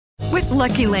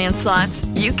Lucky Land Slots,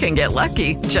 you can get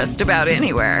lucky just about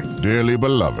anywhere. Dearly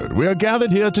beloved, we are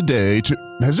gathered here today to...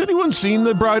 Has anyone seen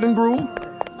the bride and groom?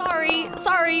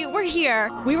 Sorry, we're here.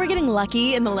 We were getting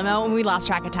lucky in the limo and we lost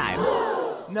track of time.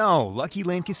 No, Lucky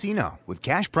Land Casino, with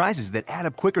cash prizes that add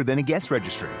up quicker than a guest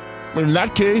registry. In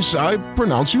that case, I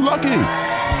pronounce you lucky.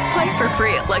 Play for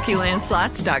free at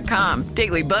LuckyLandSlots.com.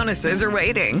 Daily bonuses are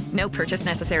waiting. No purchase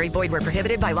necessary. Void where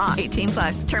prohibited by law.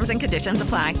 18+. Terms and conditions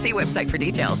apply. See website for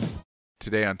details.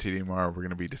 Today on TDMR, we're going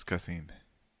to be discussing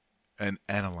and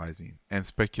analyzing and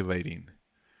speculating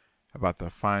about the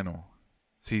final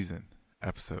season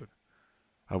episode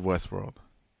of WestWorld.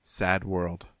 Sad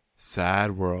World.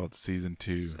 Sad World Season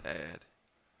 2. Sad.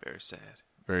 Very sad.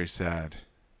 Very sad.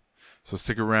 So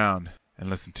stick around and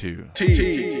listen to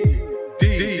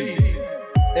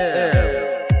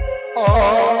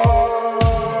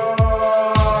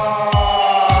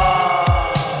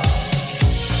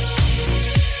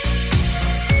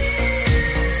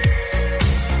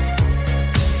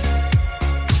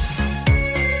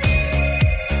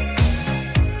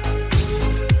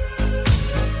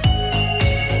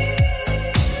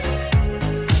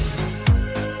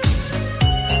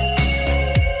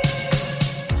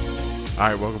All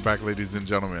right, welcome back, ladies and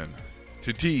gentlemen,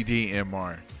 to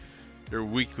TDMR, your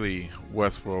weekly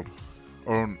WestWorld,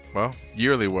 or, well,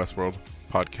 yearly WestWorld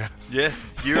podcast. Yeah,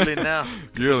 yearly now.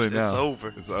 Yearly now. It's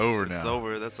over. It's over now. It's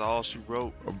over. That's all she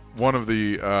wrote. One of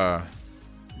the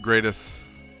greatest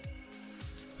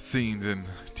scenes in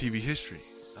TV history.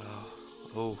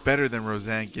 Oh. Better than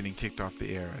Roseanne getting kicked off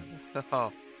the air.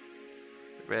 Oh.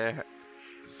 Man.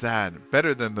 Sad.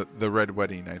 Better than the Red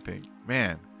Wedding, I think.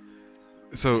 Man.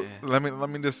 So let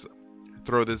me just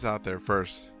throw this out there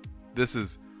first. This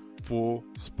is full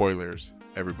spoilers,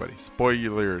 everybody.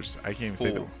 Spoilers. I can't even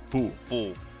say the word.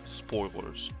 Full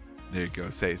spoilers. There you go.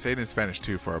 Say it in Spanish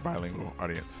too for our bilingual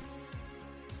audience.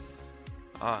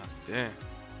 Ah, damn.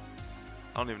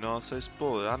 I don't even know how to say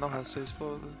spoiler. I know how to say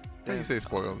spoiler. How do you say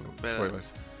spoilers?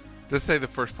 Just say the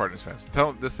first part in Spanish.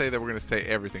 Just say that we're gonna say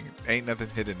everything. Ain't nothing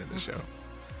hidden in the show.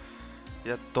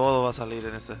 Ya todo va a salir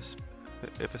en este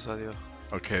episodio.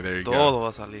 Okay, there you go. Todo va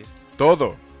a salir.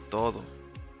 Todo.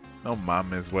 No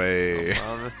mames, way.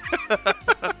 No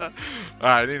mames. All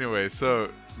right. Anyway, so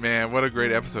man, what a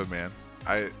great episode, man.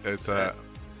 It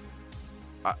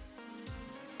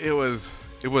was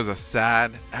a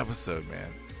sad episode,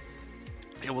 man.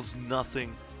 It was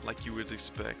nothing like you would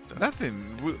expect.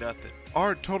 Nothing. Nothing.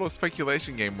 Our total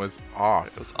speculation game was off.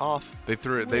 It was off. They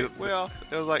threw it. It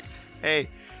was like, hey,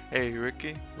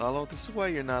 Ricky, Lalo, this is why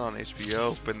you're not on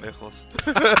HBO, pendejos.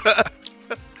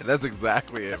 That's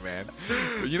exactly it, man.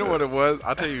 But you know what it was?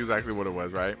 I'll tell you exactly what it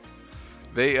was, right?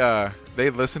 They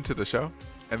listened to the show,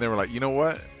 and they were like, you know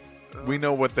what? We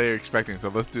know what they're expecting, so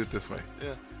let's do it this way.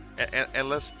 Yeah. And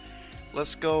let's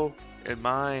go and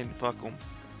mine, fuck them,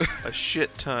 a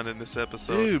shit ton in this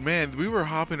episode. Dude, man, we were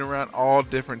hopping around all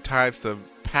different types of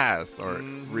pasts or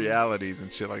realities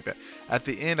and shit like that. At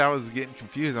the end, I was getting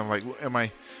confused. I'm like,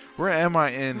 where am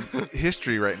I in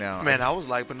history right now? Man, I was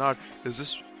like, Bernard, is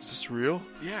this real?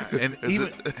 Yeah, and is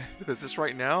this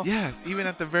right now? Yes, even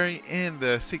at the very end,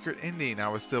 the secret ending, I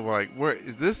was still like, where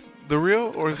is this the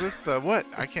real or is this the what?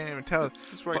 I can't even tell. Is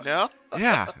this right now?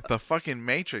 Yeah, the fucking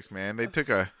Matrix, man. They took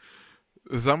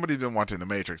somebody's been watching the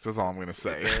Matrix. That's all I'm gonna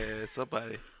say. Yeah,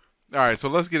 somebody. All right, so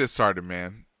let's get it started,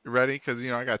 man. You ready? Because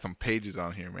I got some pages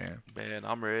on here, man. Man,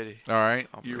 I'm ready. All right,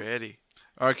 I'm ready.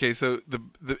 Okay, so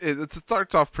it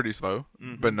starts off pretty slow.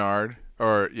 Mm-hmm. Bernard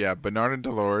and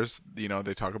Dolores,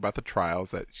 they talk about the trials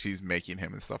that she's making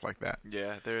him and stuff like that.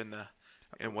 Yeah, they're in the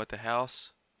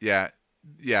house. Yeah,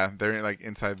 they're like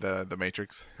inside the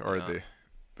Matrix or the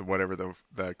whatever the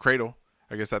cradle,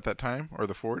 I guess at that time, or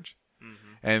the forge.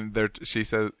 Mm-hmm. And she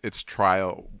says it's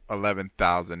trial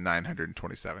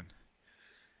 11,927.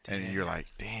 And you're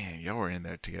like, damn, y'all were in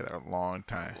there together a long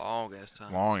time. Long ass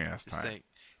time.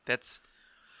 That's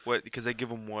what, because they give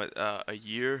them what, a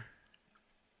year?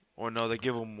 Or no, they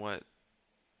give them what?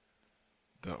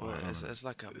 It's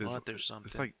like a month or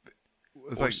something.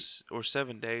 Or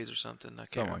 7 days or something. I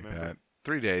can't remember. Like that.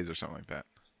 3 days or something like that.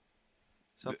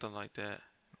 Something like that.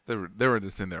 They were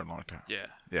just in there a long time. Yeah.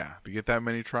 Yeah, to get that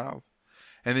many trials.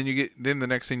 And then the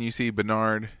next thing you see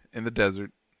Bernard in the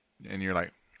desert, and you're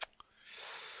like,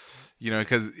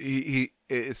 because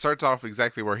it starts off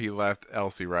exactly where he left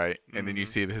Elsie, right? And then you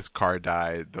see that his car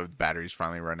died, the batteries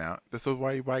finally run out. This is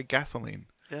why you buy gasoline.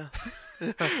 Yeah.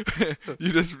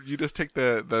 you just take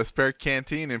the spare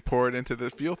canteen and pour it into the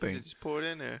fuel thing. Just pour it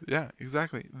in there. Yeah,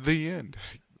 exactly. The end.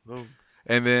 Boom.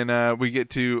 And then we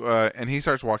get to and he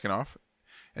starts walking off.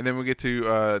 And then we get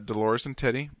to Dolores and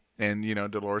Teddy, and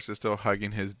Dolores is still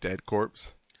hugging his dead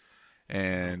corpse,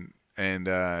 and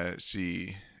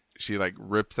she like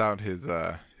rips out his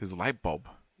light bulb.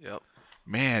 Yep.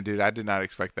 Man, dude, I did not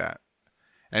expect that.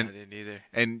 And I didn't either.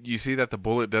 And you see that the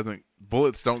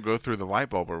bullets don't go through the light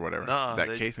bulb or whatever. No,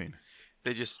 casing.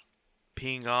 They just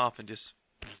ping off and just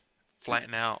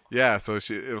flatten out. Yeah, so it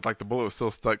was like the bullet was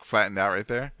still stuck, flattened out right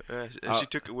there. Yeah, and she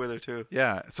took it with her too.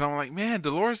 Yeah, so I'm like, man,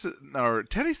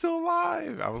 Teddy's still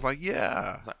alive. I was like,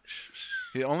 yeah. It's like,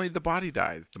 only the body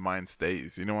dies, the mind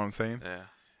stays. You know what I'm saying? Yeah.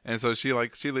 And so she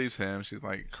leaves him. She's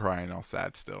like crying, all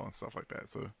sad still, and stuff like that.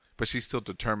 So, but she's still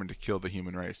determined to kill the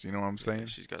human race. You know what I'm saying? Yeah,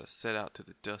 she's got to set out to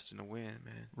the dust and the wind,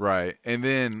 man. Right. And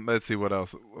then let's see what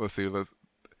else. Let's see what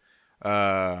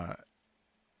else.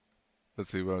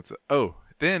 Oh,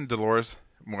 then Dolores,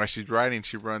 while she's riding,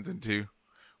 she runs into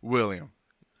William.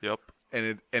 Yep.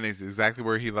 And it's exactly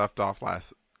where he left off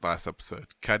last episode,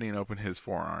 cutting open his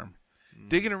forearm,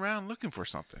 digging around looking for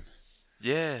something.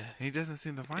 Yeah. He doesn't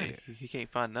seem to find it. He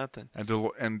can't find nothing. And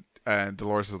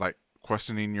Dolores is like,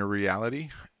 questioning your reality,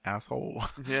 asshole.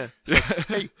 Yeah. It's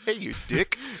like, hey, you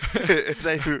dick. It's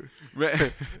like,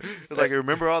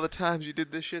 remember all the times you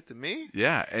did this shit to me?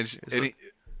 Yeah, and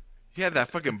he had that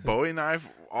fucking Bowie knife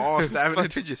all stabbing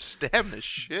it. You just stab the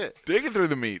shit. Digging through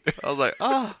the meat. I was like,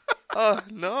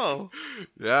 no.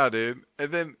 Yeah, dude.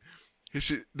 And then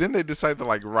then they decide to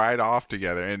like ride off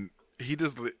together, and he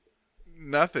just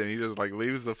nothing. He just like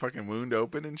leaves the fucking wound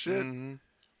open and shit.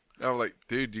 Mm-hmm. I was like,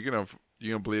 dude, you gonna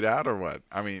bleed out or what?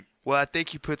 I mean, well, I think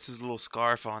he puts his little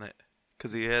scarf on it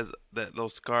because he has that little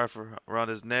scarf around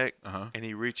his neck, and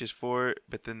he reaches for it.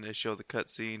 But then they show the cut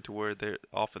scene to where they're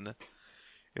off in the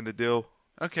deal.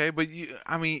 Okay, but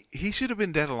he should have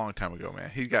been dead a long time ago, man.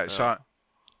 He got shot,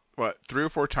 3 or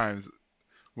 4 times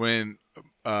when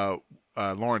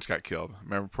Lawrence got killed.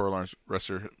 Remember, poor Lawrence, rest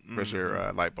her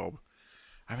light bulb.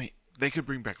 I mean, they could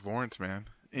bring back Lawrence, man.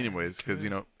 Anyways, because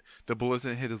the bullets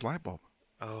didn't hit his light bulb.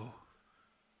 Oh.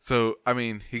 So, I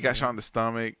mean, he got shot in the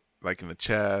stomach, like in the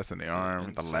chest, and the arm,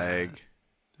 and the leg.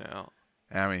 Yeah.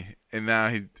 I mean, and now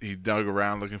he dug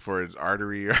around looking for his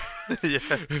artery. Yeah.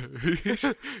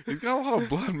 He's got a lot of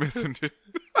blood missing, dude.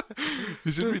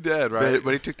 He should be dead, right?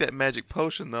 But he took that magic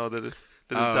potion, though, that his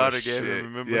daughter gave him,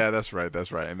 remember? Yeah, that's right.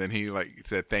 And then he, like,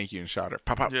 said thank you and shot her.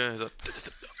 Pop, pop. Yeah. Like,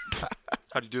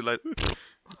 how'd you do, like...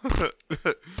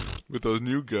 With those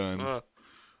new guns. All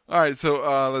right,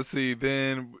 so let's see.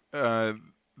 Then then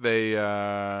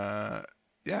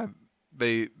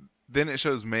it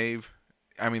shows Maeve.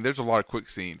 I mean, there's a lot of quick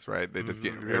scenes, right? They just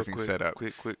get everything set up.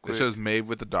 Quick. It shows Maeve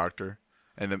with the doctor,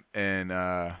 and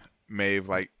Maeve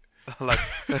like the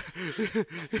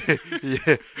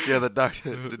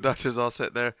doctor's all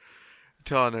sitting there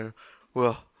telling her,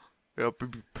 well, be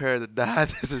prepared to die.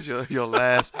 This is your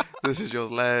last. This is your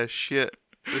last shit.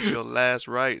 This is your last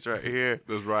rites right here.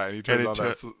 That's right. And he turns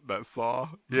on that saw.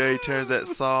 Yeah, he turns that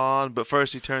saw on, but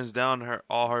first he turns down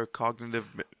all her cognitive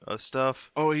stuff.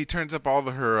 Oh, he turns up all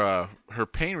her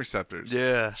pain receptors.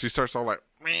 Yeah. She starts all like,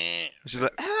 she's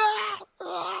like,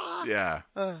 yeah,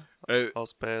 all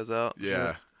spaz out.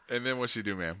 Yeah. And then what's she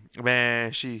do, man?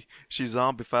 Man, she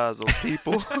zombifies those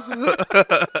people.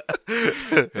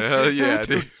 Hell yeah,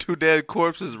 dude. Two dead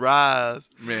corpses rise.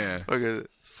 Man. Okay,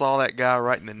 saw that guy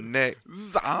right in the neck.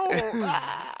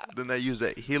 Then they use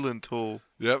that healing tool.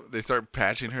 Yep, they start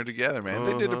patching her together, man.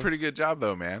 They did a pretty good job,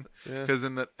 though, man. Because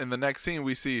Yeah. in the next scene,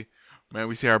 we see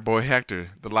our boy Hector,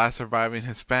 the last surviving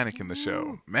Hispanic in the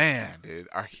show. Man, dude,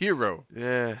 our hero.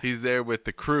 Yeah. He's there with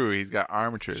the crew. He's got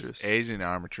armatures, Asian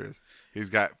armatures. He's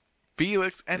got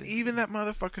Felix and even that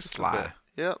motherfucker Sly.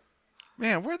 Yep.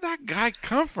 Man, where'd that guy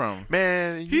come from?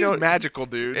 Man, he's magical,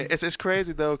 dude. It's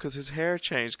crazy though, because his hair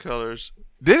changed colors.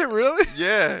 Did it really?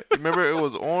 Yeah. Remember, it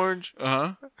was orange.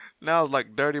 Now it's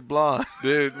like dirty blonde.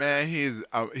 Dude, man, he's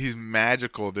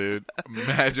magical, dude.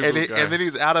 Magical guy. And then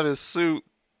he's out of his suit.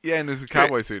 Yeah, and it's a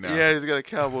cowboy suit now. Yeah, he's got a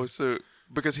cowboy suit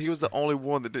because he was the only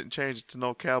one that didn't change it to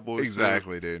no cowboy suit.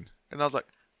 Exactly, dude. And I was like,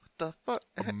 the fuck?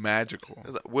 Magical.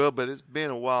 Well, but it's been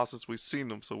a while since we've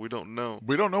seen him, so we don't know.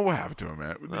 We don't know what happened to him,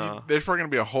 man. There's probably gonna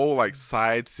be a whole like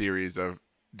side series of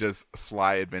just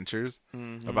Sly adventures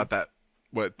about that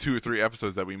 2 or 3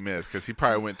 episodes that we missed, because he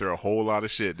probably went through a whole lot of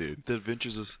shit, dude. The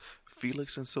adventures of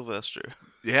Felix and Sylvester.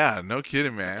 Yeah, no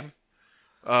kidding, man.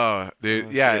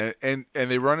 Dude, yeah, and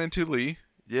they run into Lee.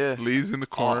 Yeah, Lee's in the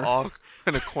corner, all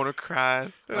in the corner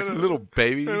crying like a little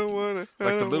baby, like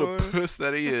the little puss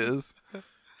that he is.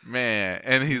 Man,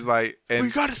 and he's like, we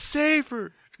gotta save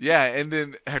her. Yeah, and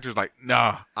then Hector's like,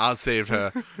 nah, I'll save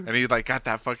her. And he's like, got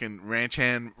that fucking ranch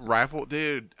hand rifle.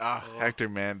 Dude, Hector,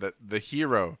 man, the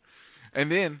hero.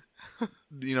 And then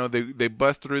they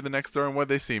bust through the next door, and what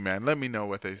they see, man? Let me know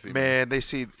what they see. Man, they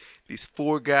see these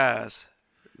 4 guys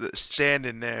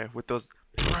standing there with those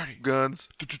guns.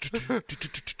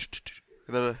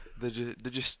 They're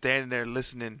just standing there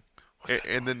listening.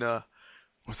 And then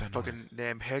what's that fucking noise?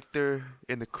 damn Hector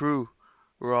and the crew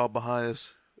were all behind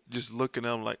us, just looking at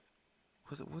them like,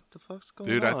 what the fuck's going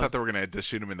on? Dude, I thought they were gonna just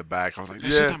shoot him in the back. I was like,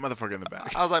 just shoot that motherfucker in the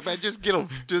back. I was like, man, just get them.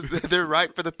 They're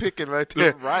right for the picking right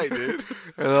They're there. right, dude.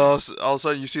 And all of a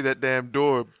sudden, you see that damn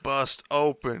door bust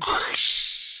open.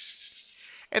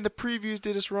 And the previews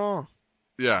did us wrong.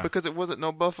 Yeah. Because it wasn't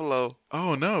no buffalo.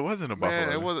 Oh no, it wasn't a buffalo.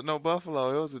 Man, it wasn't no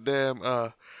buffalo. It was the damn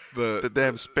the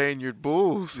damn Spaniard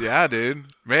bulls. Yeah, dude.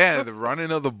 Man, the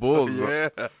running of the bulls. Yeah.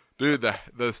 Dude,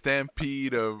 the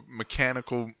stampede of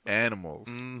mechanical animals.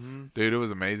 Mm-hmm. Dude, it was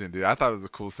amazing, dude. I thought it was a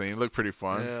cool scene. It looked pretty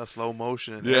fun. Yeah, slow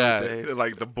motion. And yeah, everything.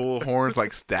 like the bull horns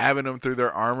like stabbing them through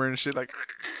their armor and shit, like.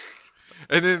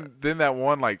 And then that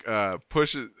one like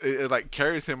pushes it like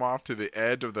carries him off to the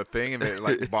edge of the thing and it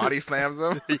like body slams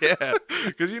him. Yeah,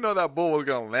 because that bull was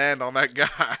gonna land on that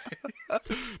guy.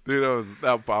 Dude,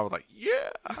 I was like, yeah,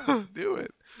 do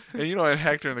it. And and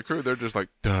Hector and the crew, they're just like,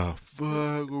 the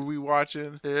fuck were we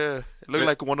watching? Yeah, it looked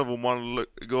like one of them wanted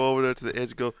to go over there to the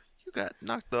edge and go, you got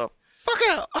knocked the fuck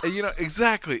out. And,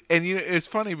 exactly. And it's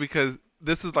funny because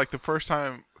this is like the first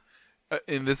time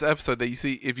in this episode that you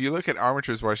see, if you look at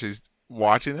Armiture's while she's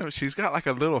watching them, she's got like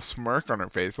a little smirk on her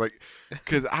face, like,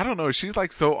 because I don't know, she's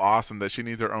like so awesome that she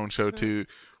needs her own show too,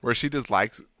 where she just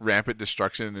likes rampant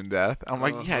destruction and death. I'm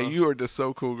like, yeah, you are just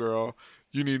so cool, girl.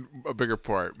 You need a bigger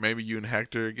part. Maybe you and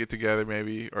Hector get together,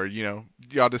 maybe, or y'all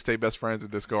just stay best friends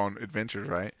and just go on adventures,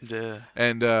 right? Yeah.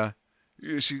 And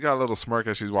she's got a little smirk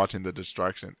as she's watching the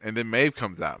destruction, and then Maeve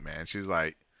comes out, man. She's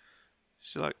like,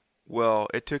 well,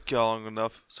 it took y'all long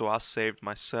enough, so I saved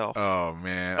myself. oh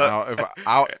man, I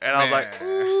was like,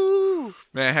 ooh,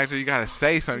 man, Hector, you gotta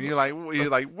say something. You're like,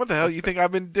 what the hell you think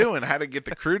I've been doing? I had to get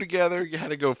the crew together. You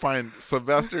had to go find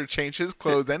Sylvester, change his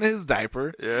clothes and his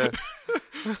diaper. Yeah.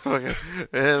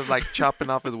 And like chopping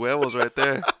off his huevos right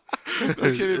there. No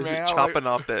kidding, man. Chopping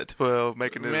off that 12,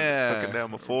 making it fucking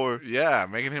down before. Yeah,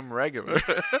 making him regular.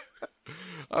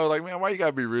 I was like, man, why you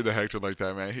gotta be rude to Hector like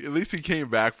that, man? At least he came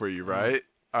back for you, right?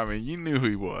 I mean, you knew who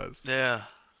he was. Yeah.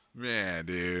 Man,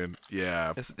 dude.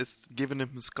 Yeah. It's giving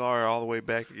him a scar all the way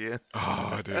back again.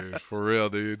 Oh, dude. For real,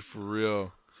 dude. For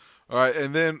real. All right,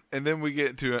 and then we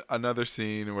get to another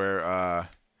scene where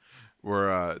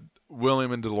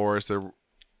William and Dolores are,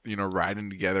 riding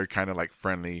together, kind of like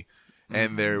friendly,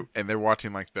 and they're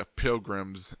watching like the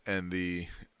pilgrims and the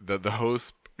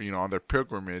hosts, on their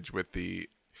pilgrimage with the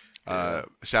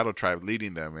Shadow Tribe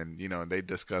leading them, and they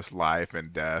discuss life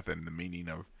and death and the meaning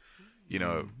of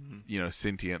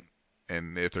sentient,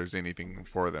 and if there's anything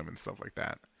for them and stuff like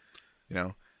that.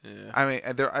 Yeah. I mean,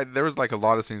 there was like a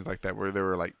lot of scenes like that where they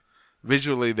were like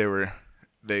visually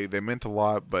they meant a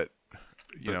lot, but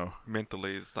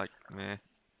mentally it's like meh.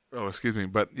 Oh, excuse me,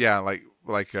 but yeah, like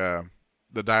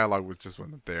the dialogue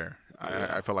wasn't there.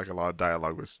 Yeah. I felt like a lot of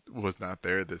dialogue was not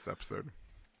there this episode.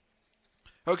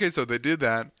 Okay, so they did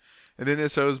that. And then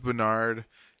it shows Bernard,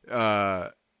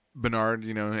 and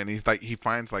he's like, he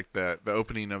finds like the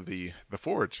opening of the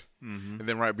forge, and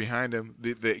then right behind him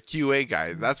the QA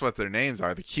guys. That's what their names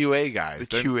are. The QA guys.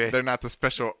 They're not the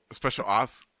special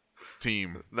ops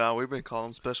team. No, we've been calling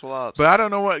them special ops. But I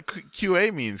don't know what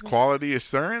QA means. Quality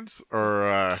assurance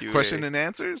or question and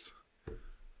answers.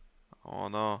 Oh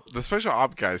no! The special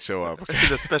ops guys show up. Okay?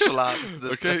 The special ops.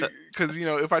 Okay, because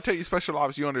if I tell you special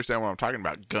ops, you understand what I'm talking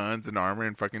about: guns and armor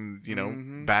and fucking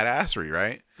badassery,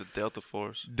 right? The Delta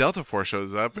Force. Delta Force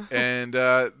shows up, and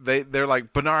they're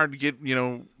like, Bernard,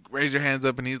 raise your hands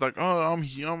up, and he's like, oh,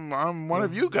 I'm one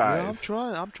of you guys.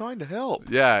 Yeah, I'm trying to help.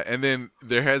 Yeah, and then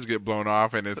their heads get blown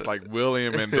off, and it's like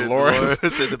William and Dolores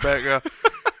in the background,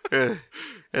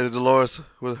 and Dolores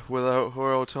with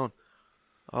her old tone.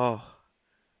 Oh.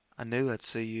 I knew I'd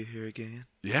see you here again.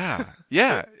 Yeah,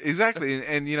 exactly.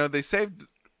 And they saved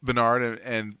Bernard,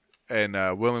 and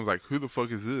William's like, who the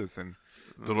fuck is this? And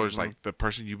Dolores like, the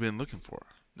person you've been looking for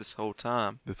this whole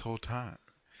time.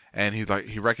 And he's like,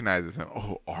 he recognizes him.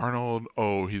 Oh, Arnold.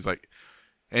 Oh, he's like,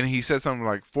 and he says something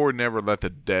like, Ford never let the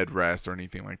dead rest or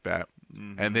anything like that.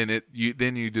 Mm-hmm. And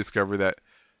then you discover that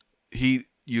you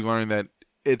learn that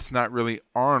it's not really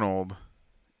Arnold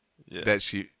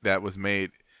that was made.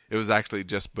 It was actually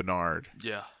just Bernard.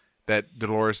 Yeah. That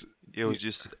Dolores. It was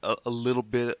just a little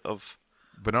bit of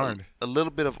Bernard. A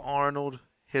little bit of Arnold,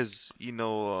 his,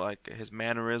 like his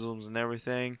mannerisms and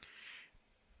everything.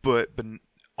 But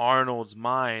Arnold's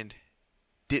mind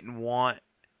didn't want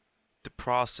the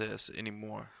process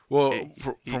anymore. Well,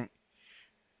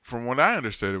 from what I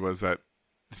understood, it was that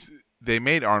they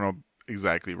made Arnold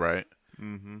exactly right,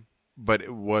 but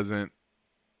it wasn't.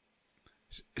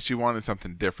 She wanted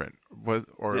something different. Am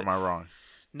I wrong?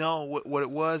 No, what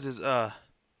it was is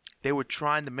they were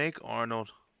trying to make Arnold,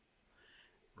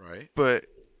 right? But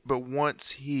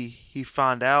once he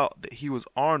found out that he was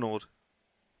Arnold,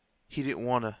 he didn't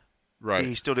want to. Right.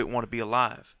 He still didn't want to be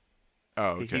alive. Oh,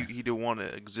 okay. He didn't want to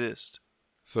exist.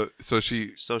 So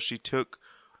she took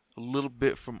a little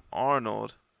bit from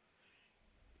Arnold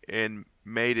and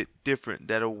made it different.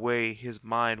 That a way his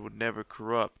mind would never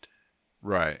corrupt.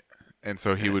 Right. And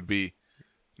so he would be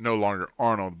no longer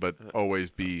Arnold, but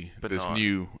always be Bernard. this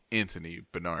new Anthony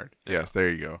Bernard. Yeah. Yes, there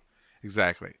you go.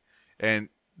 Exactly. And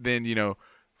then,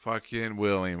 fucking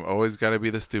William, always got to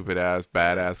be the stupid ass,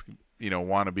 badass,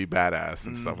 want to be badass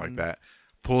and stuff like that.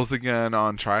 Pulls the gun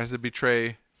on, tries to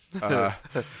betray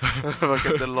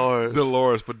fucking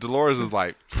Dolores. But Dolores is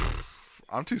like,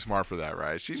 I'm too smart for that,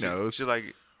 right? She knows. She's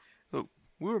like, look,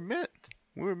 we were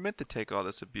meant to take all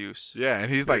this abuse. Yeah,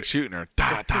 and he's like shooting her.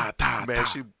 Da, da, da, man, da.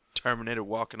 she Terminator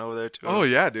walking over there to her. Oh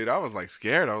yeah, dude. I was like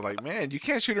scared. I was like, man, you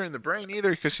can't shoot her in the brain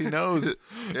either because she knows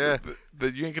that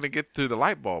you ain't gonna get through the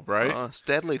light bulb, right?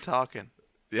 Steadily talking.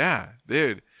 Yeah,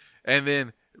 dude. And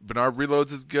then Bernard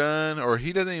reloads his gun, or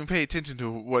he doesn't even pay attention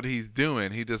to what he's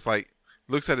doing. He just like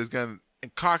looks at his gun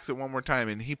and cocks it one more time,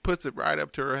 and he puts it right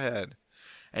up to her head,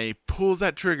 and he pulls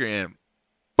that trigger in.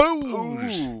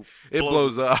 Boom! It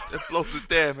blows up. It blows it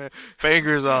down, man.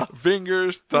 Fingers off.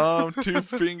 Fingers, thumb, 2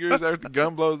 fingers. The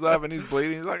gun blows up, and he's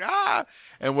bleeding. He's like, ah!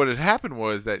 And what had happened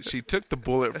was that she took the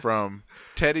bullet from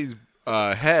Teddy's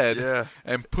head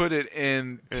and put it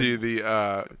into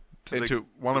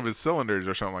one of his cylinders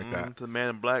or something like that. The Man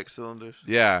in Black cylinders.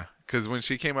 Yeah, because when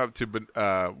she came up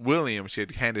to William, she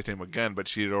had handed him a gun, but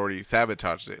she had already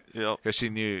sabotaged it. Yep. Because she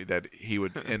knew that he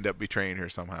would end up betraying her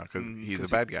somehow because he's a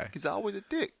bad guy. He's always a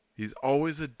dick. He's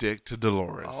always a dick to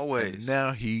Dolores. Always. And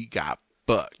now he got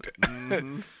fucked.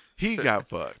 He got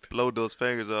fucked. Blowed those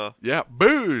fingers off. Yeah,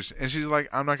 boosh. And she's like,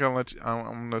 I'm not going to let you,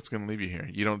 I'm just going to leave you here.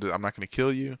 I'm not going to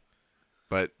kill you,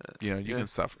 but, you can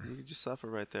suffer. You can just suffer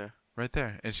right there. Right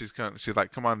there. And she's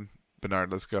like, come on,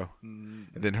 Bernard, let's go. And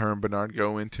then her and Bernard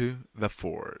go into the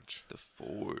forge.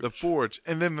 The forge.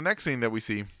 And then the next scene that we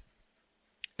see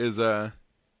is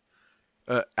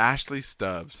Ashley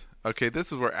Stubbs. Okay,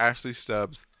 this is where Ashley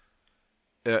Stubbs,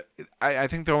 I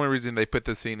think the only reason they put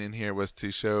this scene in here was to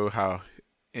show how,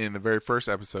 in the very first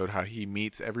episode, how he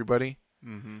meets everybody.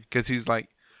 Because he's like,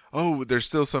 oh, there's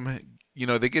still some,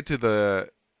 they get to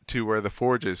where the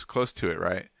forge is, close to it,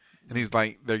 right? And he's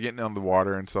like, they're getting on the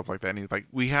water and stuff like that. And he's like,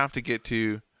 we have to get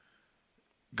to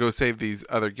go save these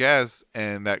other guests.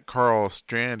 And that Carl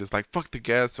Strand is like, fuck the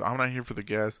guests. So I'm not here for the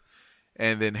guests.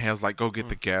 And then Hale's like, go get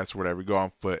the guests or whatever. Go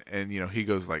on foot. And, he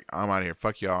goes like, I'm out of here.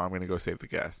 Fuck y'all. I'm going to go save the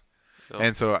guests. Yep.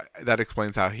 And so that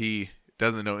explains how he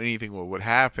doesn't know anything what would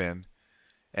happen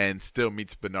and still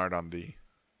meets Bernard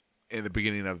in the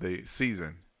beginning of the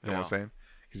season. You know what I'm saying?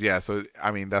 Because, so,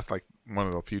 I mean, that's like one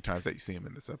of the few times that you see him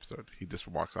in this episode. He just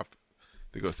walks off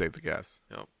to go save the guests.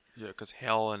 Yep. Yeah, because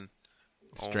Helen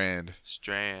Strand.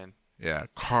 Yeah,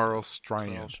 Carl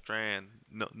Strand.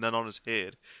 No, none on his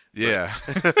head. Yeah.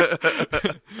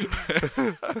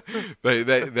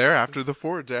 they're after the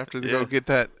forge. After they go get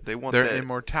that, they want their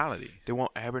immortality. They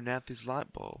want Abernathy's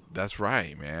light bulb. That's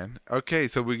right, man. Okay,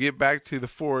 so we get back to the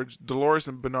forge. Dolores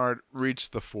and Bernard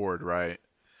reach the forge, right?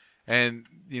 And,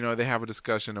 they have a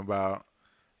discussion about,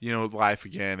 life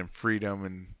again and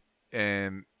freedom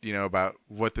and about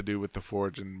what to do with the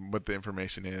forge and what the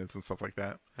information is and stuff like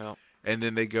that. Yep. And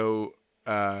then they go,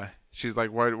 she's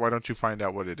like, why don't you find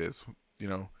out what it is?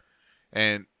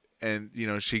 And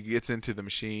she gets into the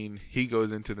machine. He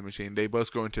goes into the machine. They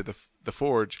both go into the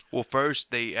forge. Well,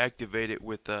 first they activate it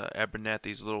with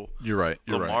Abernathy's little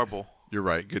marble. You're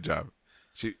right. Good job.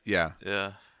 Yeah.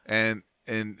 And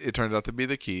it turns out to be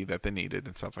the key that they needed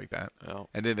and stuff like that. Yep.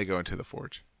 And then they go into the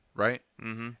forge, right?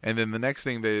 Mm-hmm. And then the next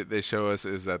thing they show us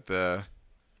is that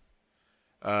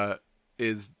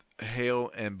is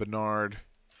Hale and Bernard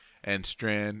and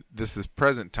Strand. This is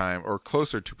present time or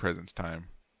closer to present time.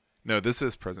 No, this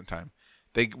is present time.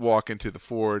 They walk into the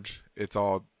forge. It's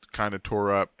all kind of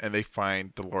tore up, and they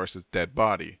find Dolores' dead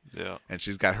body. Yeah. And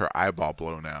she's got her eyeball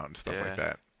blown out and stuff like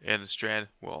that. And Strand,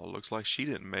 well, it looks like she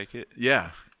didn't make it.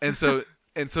 Yeah. And so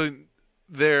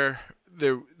the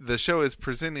show is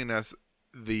presenting us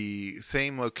the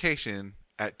same location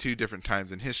at 2 different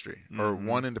times in history, or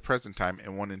one in the present time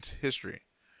and one in history.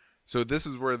 So this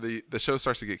is where the show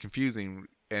starts to get confusing,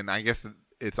 and I guess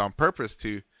it's on purpose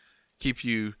to keep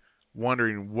you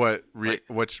wondering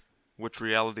which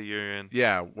reality you're in.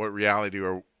 Yeah, what reality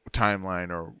or timeline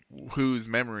or whose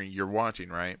memory you're watching,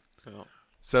 right? Yeah.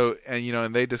 So, and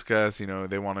and they discuss,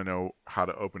 they want to know how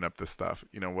to open up this stuff,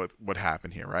 what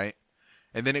happened here, right?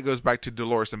 And then it goes back to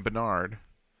Dolores and Bernard,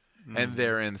 and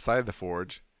they're inside the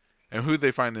forge. And who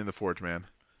they find in the forge, man?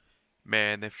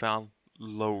 Man, they found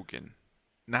Logan.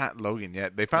 Not Logan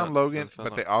yet. They found Logan,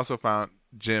 but they also found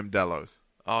Jim Delos.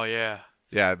 Oh yeah.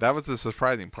 Yeah, that was the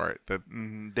surprising part. That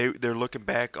they're looking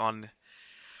back on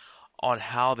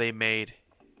how they made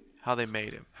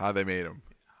him,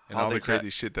 and all the crazy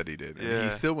shit that he did. And yeah.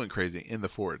 He still went crazy in the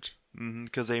forge.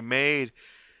 Because they made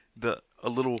a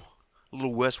little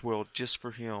WestWorld just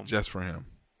for him. Just for him,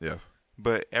 yes.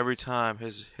 But every time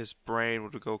his brain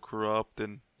would go corrupt,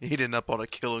 and he'd end up on a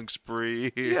killing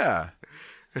spree. Yeah,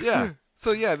 yeah.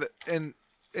 So yeah, and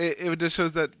it just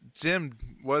shows that Jim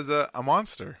was a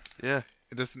monster. Yeah.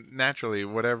 Just naturally,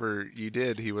 whatever you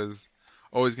did, he was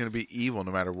always going to be evil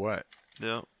no matter what.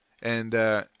 Yeah. And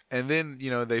then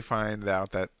they find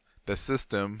out that the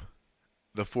system,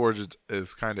 the forge,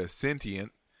 is kind of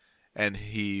sentient, and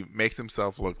he makes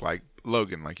himself look like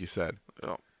Logan, like you said.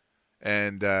 Yeah.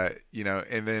 And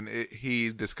and then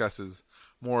he discusses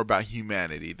more about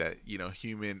humanity. That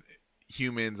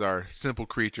humans are simple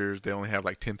creatures. They only have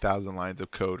like 10,000 lines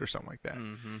of code or something like that.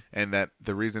 Mm-hmm. And that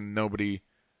the reason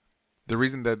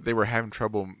that they were having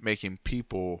trouble making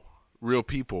real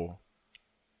people,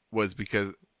 was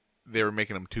because they were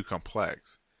making them too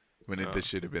complex when this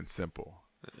should have been simple.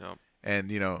 Yep. And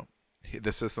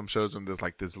the system shows them there's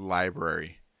like this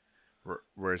library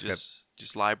where it's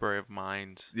just library of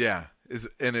minds. Yeah, it's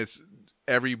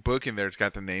every book in there. It's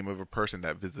got the name of a person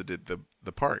that visited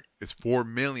the park. It's 4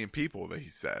 million people that he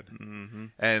said. Mm-hmm.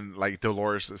 And like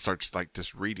Dolores starts like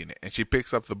just reading it, and she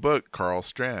picks up the book, Carl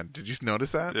Strand. Did you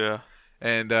notice that? Yeah.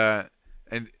 And the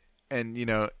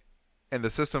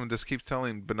system just keeps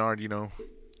telling Bernard,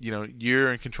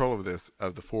 you're in control of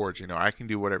the forge. I can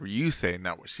do whatever you say,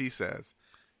 not what she says.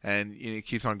 And it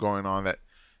keeps on going on that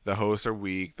the hosts are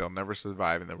weak. They'll never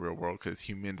survive in the real world because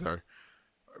humans are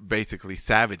basically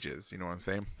savages. You know what I'm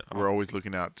saying? Oh. We're always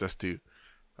looking out just to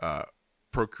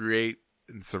procreate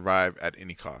and survive at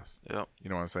any cost. Yep. You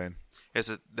know what I'm saying?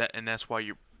 And that's why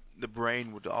the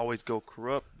brain would always go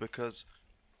corrupt, because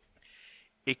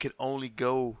it could only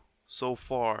go so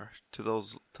far to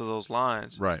those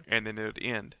lines, right? And then it would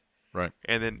end, right?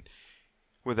 And then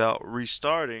without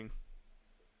restarting,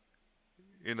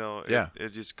 it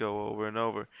just go over and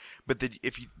over. But did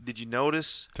you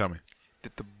notice? Tell me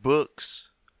that the books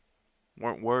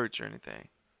weren't words or anything.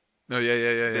 No,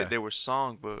 yeah. They were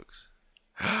song books.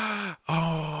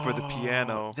 Oh, for the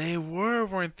piano. They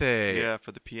weren't they? Yeah,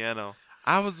 for the piano.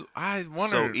 I wondered.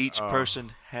 So each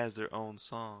person has their own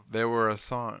song. There were a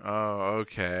song. Oh,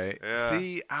 okay. Yeah.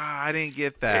 See, I didn't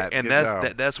get that. And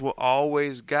that's what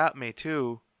always got me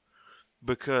too,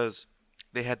 because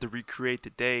they had to recreate the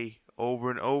day over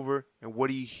and over. And what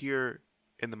do you hear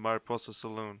in the Mariposa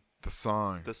Saloon? The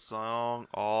song. The song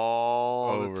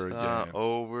all over the time, again,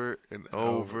 over and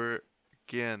over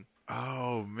again.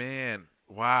 Oh man.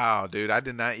 Wow, dude, I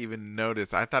did not even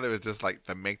notice. I thought it was just like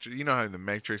the Matrix. You know how in the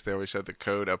Matrix they always show the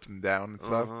code up and down and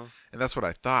stuff? Uh-huh. And that's what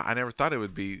I thought. I never thought it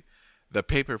would be the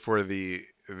paper for the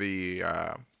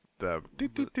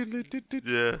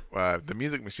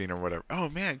music machine or whatever. Oh,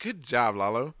 man, good job,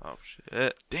 Lalo. Oh,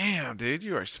 shit. Damn, dude,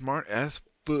 you are smart as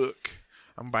fuck.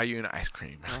 I'm going to buy you an ice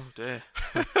cream. Oh, damn.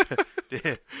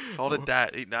 Damn. Hold it down.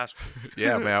 Eating ice cream.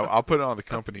 Yeah, man. I'll put it on the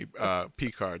company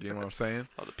P card. You know what I'm saying?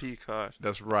 Oh, the P card.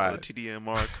 That's right. The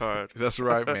TDMR card. That's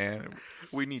right, man.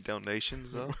 We need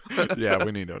donations, though. Yeah,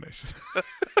 we need donations.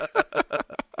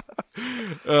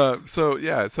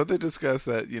 So they discuss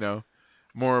that,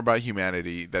 more about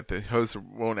humanity, that the hosts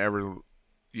won't ever,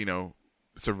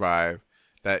 survive,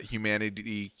 that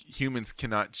humans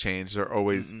cannot change. They're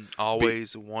always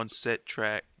one set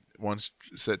track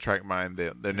mind.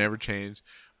 They never change,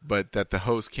 but that the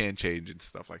host can change and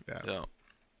stuff like that. Yeah.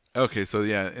 Okay, so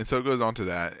yeah, and so it goes on to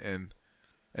that, and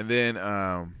then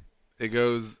it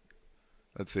goes.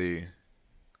 Let's see.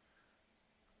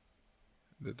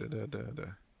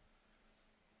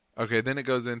 Okay, then it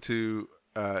goes into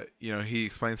he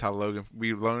explains how Logan.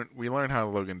 We learn how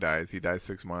Logan dies. He dies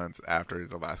 6 months after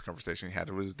the last conversation he had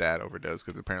with his dad, overdose,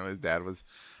 because apparently his dad was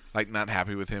like not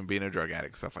happy with him being a drug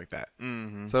addict, stuff like that.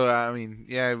 Mm-hmm. So I mean,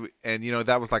 yeah, and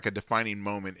that was like a defining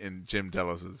moment in Jim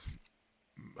Delos's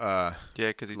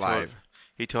because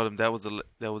he told him that was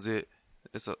it.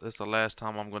 It's the last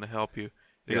time I'm going to help you.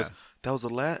 He goes, that was the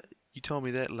last. You told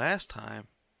me that last time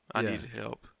I needed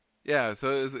help. Yeah,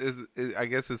 so I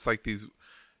guess it's like these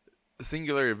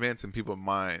singular events in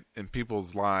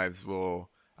people's lives will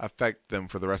affect them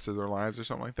for the rest of their lives or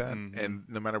something like that. Mm-hmm. And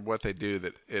no matter what they do,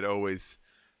 that it always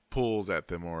pulls at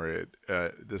them, or it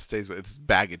this stays with it's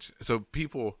baggage. So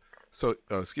so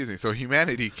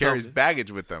humanity carries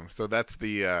baggage with them. So that's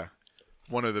the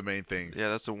one of the main things. Yeah,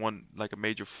 that's a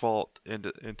major fault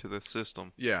into the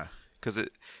system. Yeah, because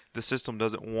the system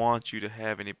doesn't want you to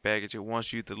have any baggage. It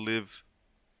wants you to live,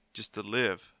 just to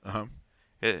live.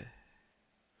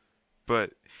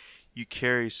 But you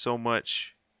carry so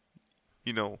much,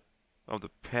 of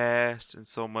the past and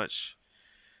so much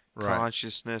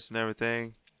consciousness and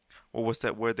everything. Or what's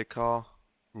that word they call?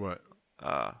 What?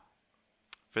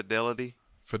 Fidelity.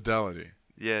 Fidelity.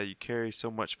 Yeah, you carry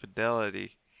so much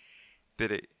fidelity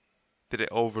that it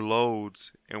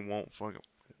overloads and won't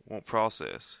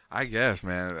process. I guess,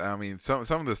 man. I mean, some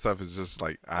of this stuff is just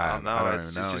like I don't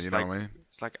even know. You know what I mean?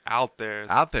 It's like out there.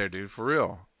 Out there, dude, for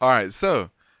real. All right, so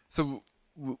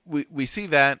we see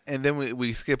that, and then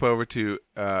we skip over to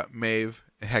Maeve,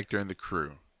 Hector, and the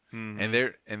crew, and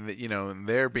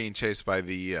they're being chased by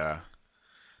the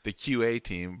QA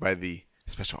team, by the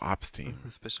special ops team.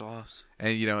 Special ops.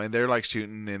 And and they're like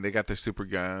shooting, and they got their super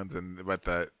guns,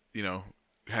 but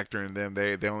Hector and them,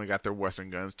 they only got their Western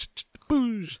guns.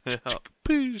 Boosh,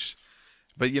 boosh.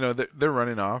 But they're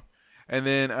running off, and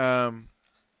then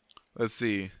let's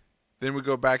see. Then we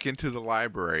go back into the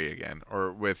library again,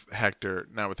 or with Hector,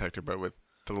 not with Hector, but with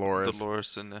Dolores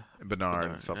and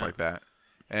Bernard and stuff like that.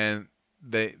 And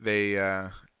they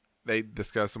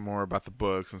discuss some more about the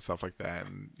books and stuff like that,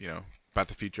 and about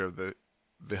the future of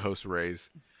the host race.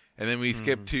 And then we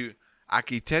skip to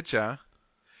Akitecha,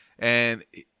 and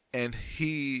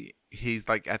he's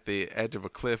like at the edge of a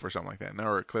cliff or something like that,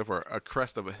 or a cliff or a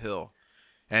crest of a hill.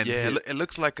 And it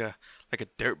looks like a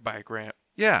dirt bike ramp.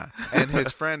 Yeah, and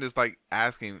his friend is like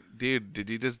asking, "Dude, did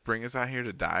you just bring us out here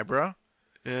to die, bro?"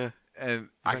 Yeah, and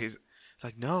it's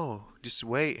like, no, just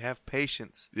wait, have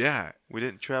patience. Yeah, we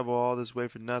didn't travel all this way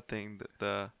for nothing.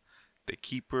 The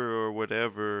keeper or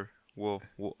whatever will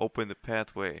open the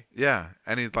pathway. Yeah,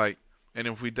 and he's like, and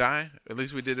if we die, at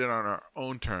least we did it on our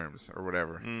own terms or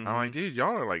whatever. Mm-hmm. I'm like, dude,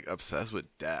 y'all are like obsessed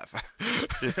with death.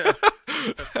 Yeah.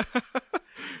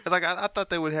 Like I thought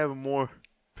they would have a more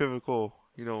pivotal,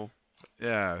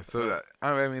 Yeah, so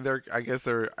I mean,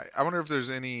 I wonder if there's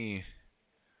any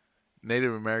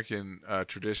Native American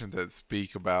traditions that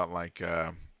speak about like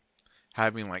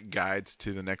having like guides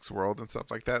to the next world and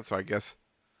stuff like that. So I guess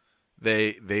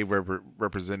they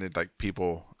represented like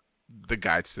people, the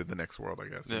guides to the next world. I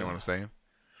guess you know what I'm saying.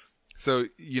 So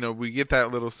we get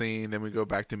that little scene, then we go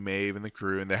back to Maeve and the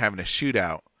crew, and they're having a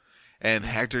shootout. And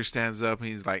Hector stands up, and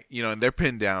he's like, and they're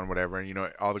pinned down, whatever, and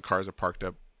all the cars are parked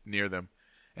up near them.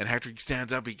 And Hector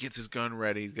stands up, he gets his gun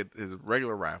ready, he gets his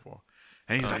regular rifle.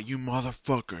 And he's like, "You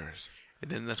motherfuckers." And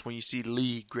then that's when you see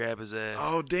Lee grab his ass.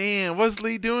 Oh, damn. What's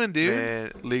Lee doing, dude?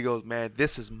 Man, Lee goes, "Man,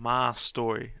 this is my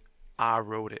story. I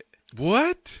wrote it."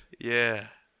 What? Yeah.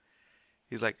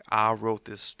 He's like, "I wrote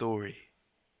this story."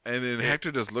 And then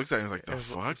Hector just looks at him like, "The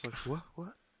fuck?" Like,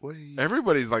 what? What are you?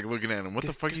 Everybody's like looking at him. What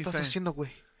the fuck are you saying? Haciendo, güey?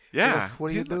 Yeah.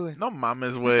 What are you doing? Like, no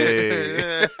mames,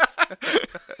 way.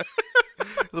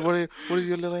 What is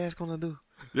your little ass gonna do?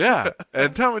 Yeah.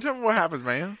 And tell me what happens,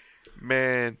 man.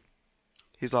 Man,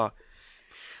 he's like,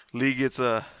 Lee gets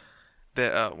was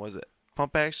it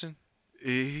pump action?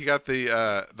 He got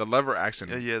the lever action.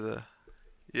 He got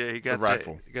the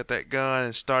rifle. He got that gun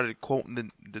and started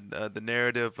quoting the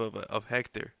narrative of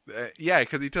Hector. Yeah,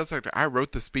 because he tells Hector, "I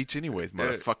wrote the speech anyways,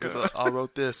 motherfucker. So I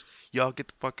wrote this. Y'all get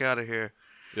the fuck out of here."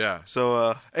 Yeah.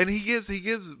 So and he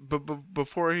gives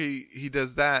before he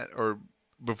does that, or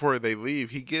before they leave,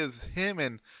 he gives him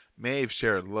and Maeve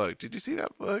share a look. Did you see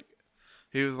that look?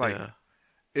 He was like,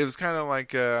 it was kind of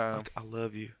like, I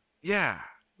love you. Yeah.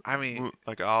 I mean,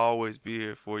 like I'll always be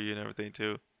here for you and everything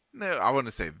too. No, I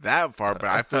wouldn't say that far, but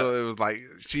I feel it was like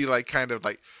she like kind of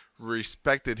like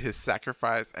respected his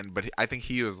sacrifice, but I think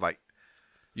he was like,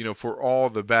 for all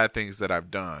the bad things that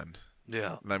I've done,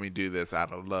 let me do this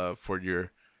out of love for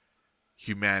your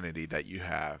humanity that you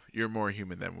have. You're more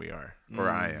human than we are, or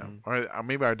I am, or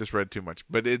maybe I just read too much,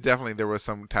 but there was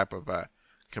some type of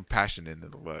compassion in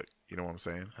the look. You know what I'm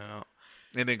saying? Oh.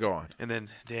 And then go on. And then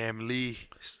damn, Lee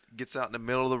gets out in the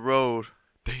middle of the road.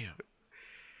 Damn.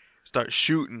 Start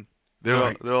shooting. They're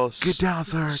all, "Get down,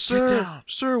 sir. Sir, get down.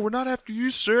 Sir, we're not after you,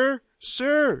 sir.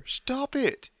 Sir, stop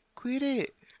it. Quit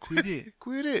it. Quit it.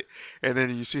 Quit it." And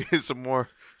then you see some more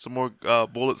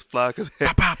bullets fly because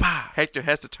Hector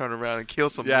has to turn around and kill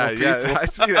some more people. Yeah, I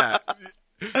see that.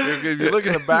 If you look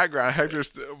in the background, Hector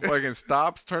fucking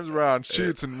stops, turns around,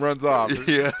 shoots, and runs off.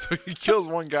 Yeah. So he kills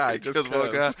one guy. Kills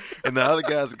one guy, and the other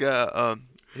guy's got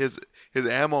his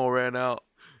ammo ran out.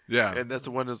 Yeah. And that's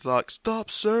the one that's like,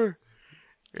 "Stop, sir!"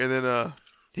 And then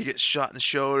he gets shot in the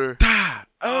shoulder.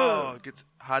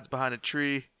 Hides behind a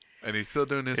tree. And he's still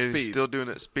doing his And speech. he's still doing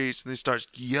that speech. And he starts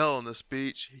yelling the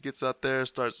speech. He gets out there,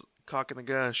 starts cocking the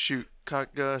gun, shoot,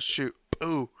 cock gun, shoot,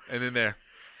 boo. And then there.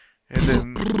 And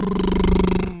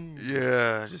then,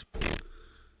 yeah, just.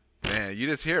 Man, you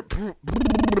just hear it.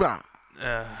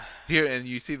 Here, and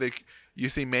you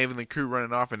see Maeve and the crew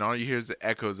running off, and all you hear is the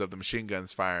echoes of the machine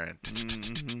guns firing.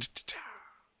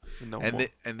 No and more.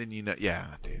 then you know,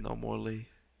 yeah, dude. No more Lee.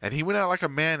 And he went out like a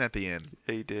man at the end.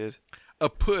 Yeah, he did. A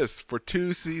puss for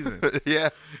 2 seasons. Yeah.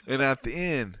 And at the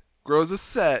end, grows a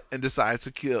set and decides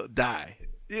to die.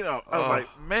 You know, I was like,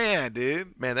 man,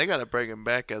 dude. Man, they got to bring him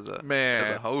back as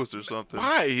a host or something.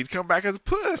 Why? He'd come back as a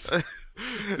puss.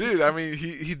 Dude, I mean,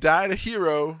 he died a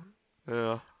hero.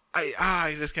 Yeah.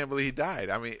 I just can't believe he died.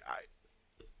 I mean,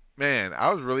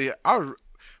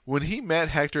 when he met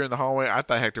Hector in the hallway, I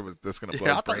thought Hector was just going to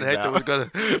blow his brains out. I thought Hector was going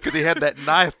to, because he had that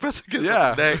knife pressed against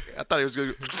his neck. I thought he was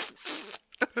going to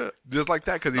just like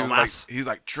that, because he's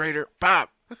like, traitor,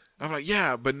 pop. I'm like,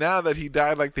 yeah, but now that he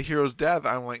died like the hero's death,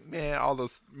 I'm like, man, all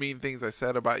those mean things I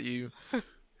said about you,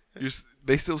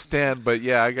 they still stand, but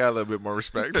yeah, I got a little bit more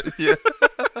respect. Yeah.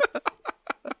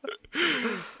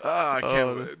 I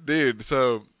can't, dude.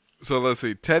 So let's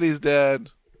see. Teddy's dead.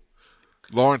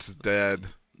 Lawrence is dead.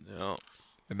 Yeah.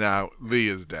 And now Lee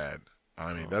is dead.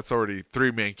 I mean, that's already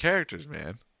 3 main characters,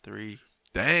 man. 3.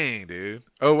 Dang, dude.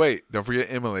 Oh wait, don't forget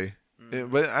Emily.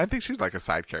 But I think she's like a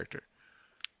side character.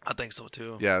 I think so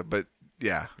too. Yeah, but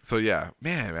yeah. So yeah,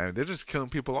 man, they're just killing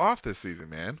people off this season,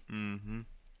 man. Mm-hmm.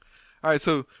 All right,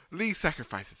 so Lee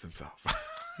sacrifices himself.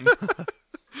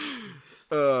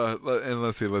 And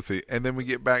let's see, and then we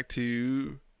get back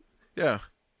to, yeah.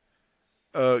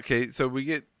 Okay, so we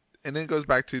get, and then it goes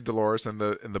back to Dolores and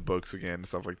the books again and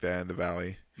stuff like that in the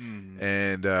valley,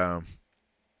 and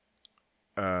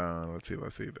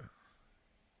let's see.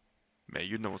 Man,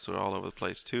 your notes are all over the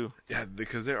place too. Yeah,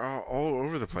 because they're all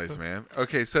over the place, man.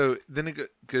 Okay, so then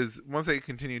because once they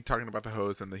continue talking about the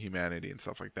host and the humanity and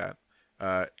stuff like that,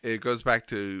 it goes back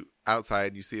to outside.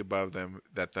 And you see above them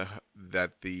that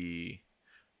the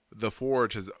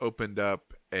forge has opened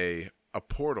up a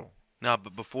portal. No,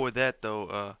 but before that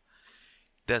though,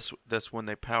 that's when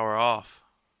they power off.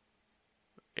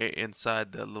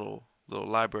 Inside the little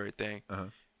library thing,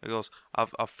 it goes.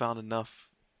 I've found enough.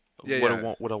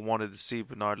 What I wanted to see,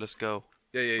 Bernard. Let's go.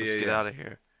 Let's get out of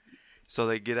here. So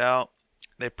they get out.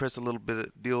 They press a little bit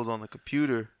of deals on the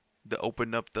computer to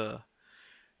open up the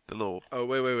little. Oh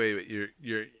wait!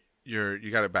 You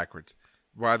got it backwards.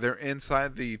 While they're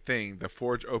inside the thing, the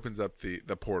forge opens up the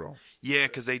portal. Yeah,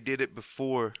 because they did it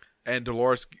before. And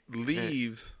Dolores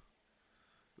leaves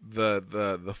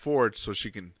the forge so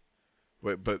she can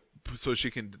so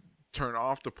she can turn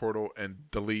off the portal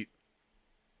and delete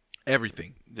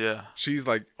everything. Yeah. She's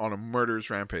like on a murderous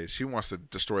rampage. She wants to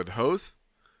destroy the host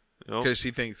because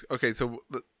she thinks, okay, so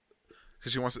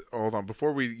because she wants to, hold on,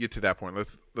 before we get to that point,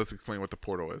 let's explain what the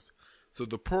portal is. So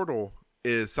the portal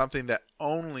is something that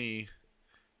only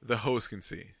the host can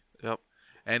see. Yep.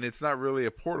 And it's not really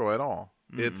a portal at all.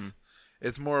 Mm-hmm.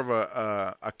 It's more of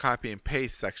a copy and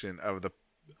paste section of the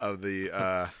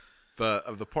park.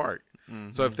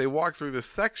 Mm-hmm. So if they walk through this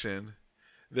section,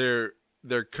 their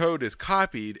code is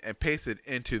copied and pasted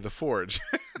into the forge.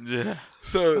 Yeah.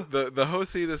 So the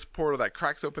hosts see this portal that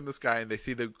cracks open the sky, and they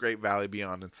see the Great Valley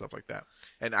beyond and stuff like that.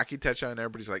 And Akitecha and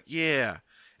everybody's like, yeah.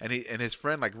 And his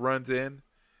friend like runs in,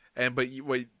 but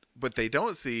they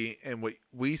don't see, and what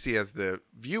we see as the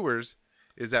viewers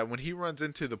is that when he runs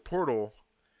into the portal,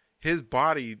 his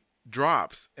body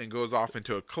drops and goes off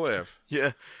into a cliff.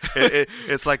 Yeah.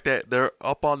 It's like that. They're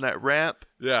up on that ramp.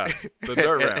 Yeah, the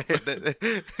dirt ramp.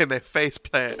 And they face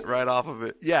plant right off of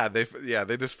it. Yeah, they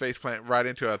just face plant right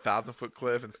into a 1,000-foot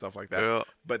cliff and stuff like that. Yeah.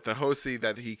 But the host see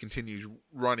that he continues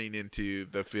running into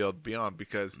the field beyond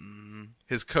because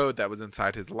his code that was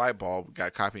inside his light bulb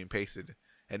got copied and pasted,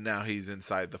 and now he's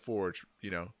inside the forge,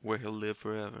 where he'll live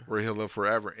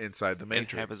forever inside the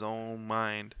Matrix. And have his own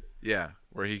mind. Yeah,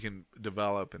 where he can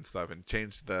develop and stuff and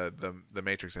change the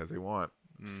Matrix as they want.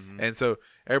 Mm-hmm. And so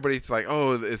everybody's like,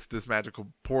 oh, it's this magical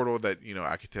portal that,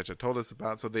 Akitecha told us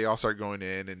about. So they all start going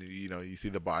in, and, you see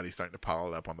the body starting to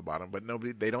pile up on the bottom, but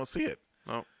they don't see it.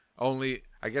 No. Only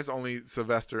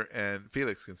Sylvester and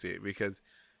Felix can see it because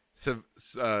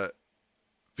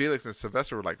Felix and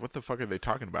Sylvester were like, what the fuck are they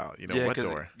talking about? What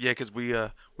door? Yeah, because we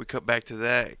cut back to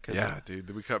that.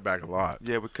 Dude, we cut back a lot.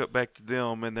 Yeah, we cut back to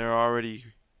them, and they already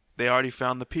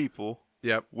found the people.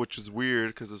 Yep. Which is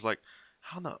weird because it's like,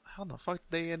 how the fuck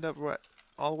did they end up right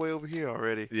all the way over here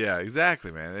already? Yeah,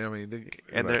 exactly, man. I mean,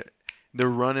 They're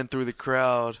running through the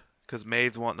crowd because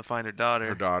Maeve's wanting to find her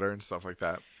daughter. And stuff like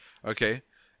that. Okay.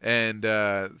 And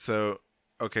so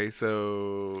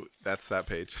that's that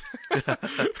page.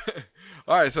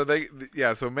 All right, so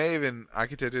so Maeve and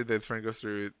Akiteru, their friend, goes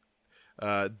through.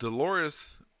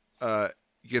 Dolores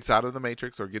gets out of the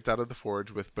Matrix or gets out of the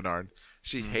Forge with Bernard.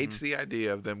 She hates the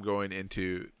idea of them going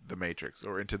into the Matrix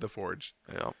or into the Forge.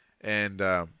 Yeah.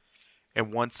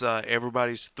 And once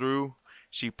everybody's through,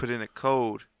 she put in a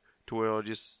code to where it'll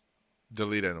just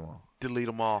delete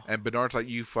them all. And Bernard's like,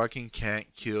 you fucking can't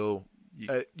kill.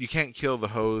 You can't kill the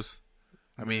hoes.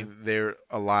 I mean, they're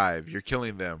alive. You're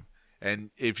killing them.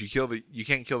 And if you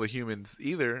can't kill the humans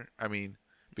either. I mean,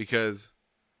 because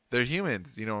they're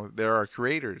humans. You know, they're our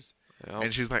creators. Yep.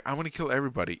 And she's like, I'm going to kill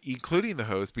everybody, including the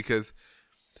host, because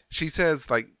she says,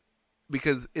 like,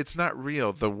 because it's not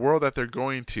real. The world that they're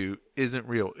going to isn't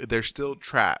real. They're still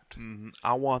trapped. Mm-hmm.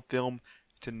 I want them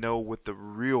to know what the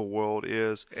real world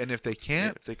is. And if they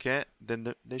can't,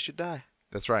 then they should die.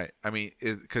 That's right. I mean,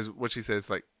 because what she says,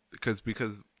 like,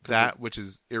 because that which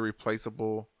is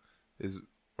irreplaceable is,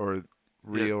 or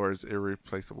real or is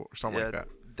irreplaceable or something like that.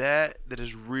 That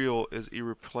is real is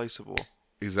irreplaceable.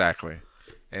 Exactly.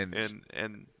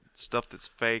 And stuff that's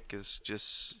fake is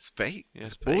just fake. Yeah,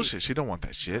 it's bullshit. She don't want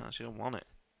that shit. No, she don't want it.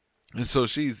 And so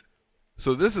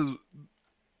this is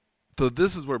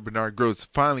where Bernard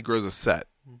finally grows a set.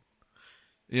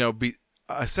 You know, be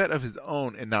a set of his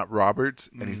own and not Robert's,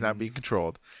 and he's not being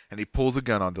controlled. And he pulls a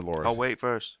gun on Dolores. Oh, wait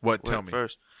first. What? Tell me.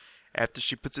 First. After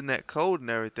she puts in that code and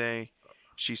everything,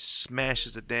 she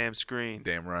smashes the damn screen.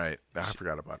 Damn right. I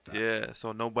forgot about that. Yeah,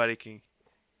 so nobody can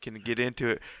get into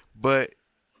it. But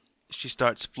she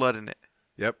starts flooding it.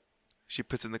 Yep. She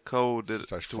puts in the code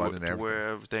to where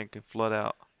everything can flood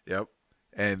out. Yep.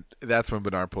 And that's when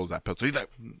Bernard pulls that pistol.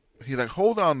 He's like,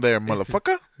 hold on there,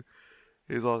 motherfucker.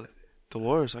 He's all,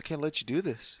 Dolores, I can't let you do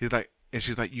this. He's like, and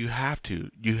she's like, you have to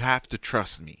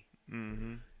trust me.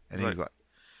 Mm-hmm. And he's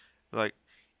like,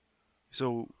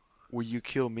 so will you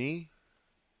kill me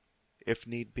if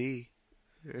need be?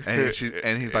 And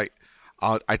he's like,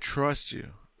 I trust you.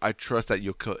 I trust that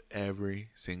you'll kill every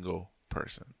single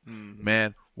person. Mm-hmm.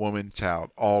 Man, woman,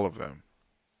 child, all of them.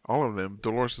 All of them.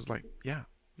 Dolores is like, yeah.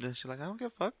 And she's like, I don't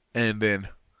give a fuck. And then,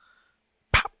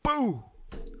 pop, boo!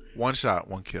 One shot,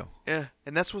 one kill. Yeah,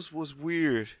 and that's what was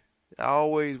weird. It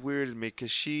always weirded me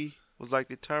because she was like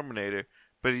the Terminator,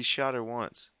 but he shot her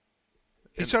once.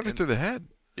 He shot her through the head.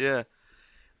 Yeah.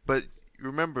 But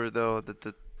remember, though, that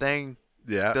the thing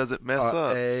doesn't mess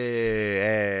up.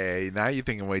 Hey, now you're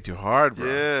thinking way too hard,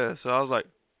 bro. Yeah, so I was like,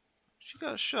 she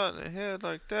got shot in the head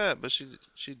like that, but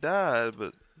she died,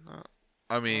 but...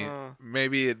 I mean,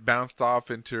 maybe it bounced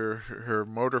off into her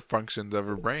motor functions of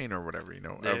her brain or whatever, you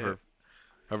know,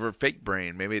 of her fake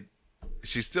brain. Maybe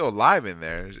she's still alive in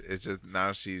there. It's just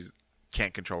now she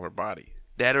can't control her body.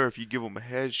 That, or if you give them a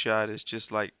headshot, it's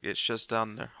just like it shuts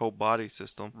down their whole body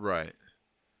system. Right.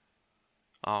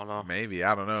 I don't know. Maybe.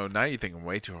 I don't know. Now you're thinking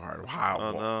way too hard. Wow. I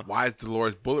don't know. Why is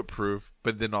Dolores bulletproof,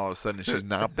 but then all of a sudden she's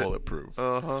not bulletproof?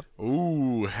 Uh-huh.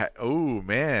 Ooh,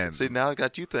 man. See, now I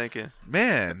got you thinking.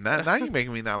 Man, now you're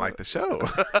making me not like the show.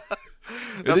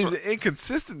 These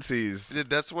inconsistencies.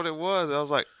 That's what it was. I was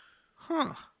like,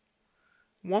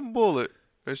 one bullet.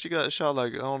 And she got shot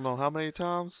like, I don't know how many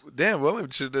times. Damn, William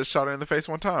should have shot her in the face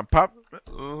one time. Pop.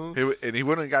 And he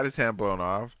wouldn't have got his hand blown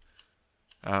off.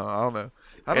 I don't know.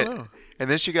 I don't know. And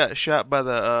then she got shot by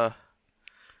the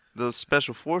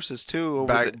special forces too.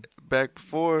 Back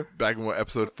before. Back in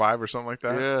episode 5 or something like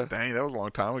that. Yeah. Dang, that was a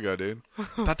long time ago, dude.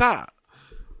 Ta-ta.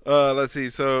 Let's see.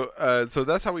 So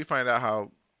that's how we find out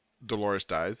how Dolores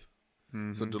dies.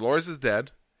 Mm-hmm. So Dolores is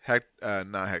dead.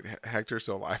 Hector's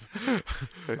still alive.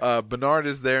 Bernard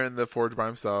is there in the forge by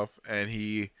himself, and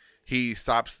he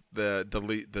stops the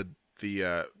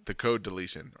code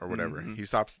deletion or whatever. Mm-hmm. He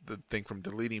stops the thing from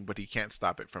deleting, but he can't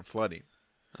stop it from flooding.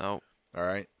 Oh. All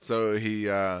right. So he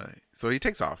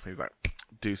takes off. He's like,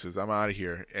 deuces, I'm out of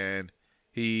here. And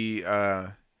he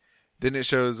then it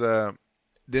shows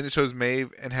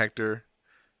Maeve and Hector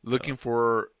looking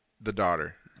for the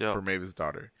daughter, for Maeve's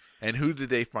daughter. And who did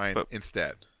they find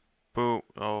instead? Boom.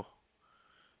 Oh.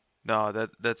 No,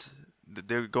 that's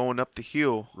they're going up the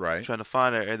hill, right? Trying to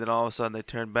find her, and then all of a sudden they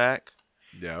turn back.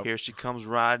 Yep. Here she comes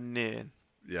riding in.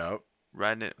 Yep.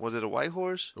 Riding it. Was it a white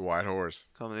horse? The white horse.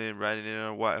 Coming in, riding in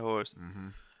on a white horse. Mm-hmm.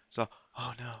 So,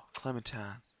 oh no,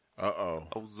 Clementine. Uh-oh.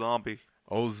 Old zombie.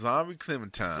 Old zombie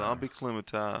Clementine. Zombie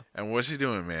Clementine. And what's she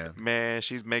doing, man? Man,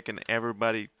 she's making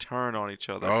everybody turn on each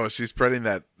other. Oh, she's spreading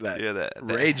that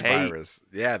rage virus.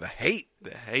 Yeah, the hate.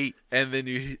 The hate. And then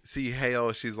you see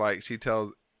Hale, she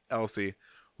tells Elsie,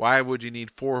 Why would you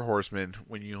need 4 horsemen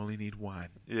when you only need 1?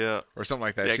 Yeah. Or something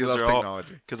like that. Yeah, she loves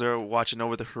technology. Because they're watching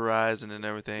over the horizon and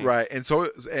everything. Right. And so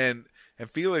and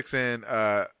Felix and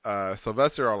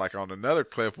Sylvester are like on another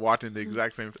cliff watching the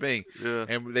exact same thing. Yeah.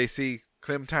 And they see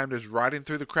Clementine just riding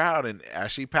through the crowd, and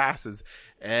as she passes,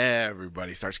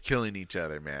 everybody starts killing each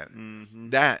other, man. Mm-hmm.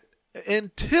 That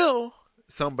until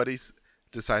somebody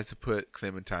decides to put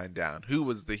Clementine down. Who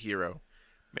was the hero?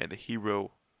 Man, the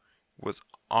hero was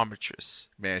Armistice.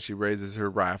 Man, she raises her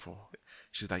rifle.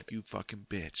 She's like, "You fucking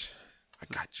bitch! I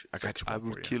got you. I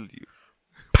will kill you."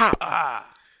 Pop!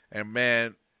 Ah! And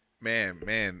man,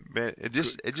 it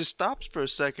just stops for a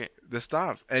second. This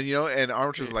stops, and and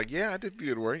Armistice is like, "Yeah, I did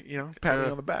good work. Pat me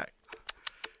on the back."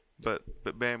 But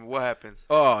man, what happens?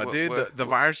 Oh, dude, the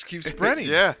virus keeps spreading.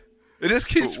 Yeah. It just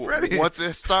keeps spreading. Once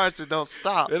it starts, it don't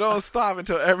stop. It don't stop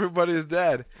until everybody is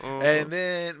dead. Uh-huh. And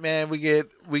then, man, we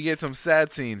get some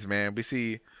sad scenes, man. We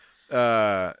see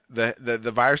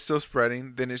the virus still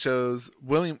spreading. Then it shows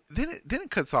William. Then it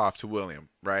cuts off to William,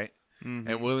 right? Mm-hmm.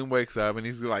 And William wakes up, and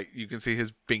he's like, you can see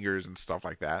his fingers and stuff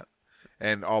like that,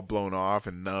 and all blown off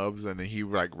and nubs. And then he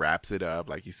like wraps it up,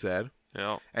 like he said.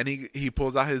 Yeah. And he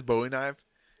pulls out his Bowie knife,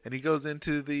 and he goes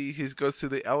to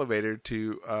the elevator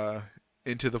to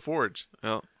into the forge.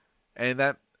 Yeah. And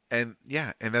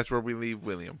that's where we leave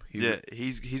William.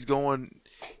 He's going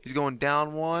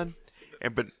down one,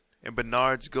 and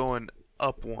Bernard's going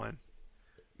up one.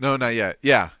 No, not yet.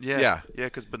 Yeah.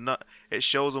 Because Bernard, it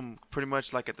shows them pretty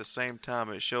much like at the same time.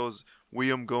 It shows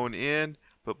William going in,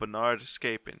 but Bernard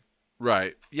escaping.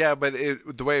 Right. Yeah, but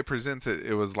the way it presents it,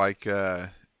 it was like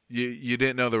you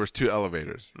didn't know there was 2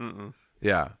 elevators. Mm-mm.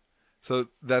 Yeah. So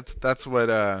that's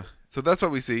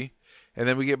what we see. And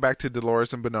then we get back to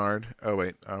Dolores and Bernard. Oh,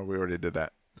 wait. We already did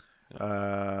that.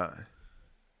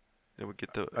 Then we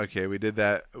get Okay, we did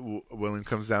that. William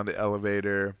comes down the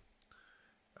elevator.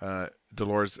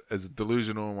 Dolores is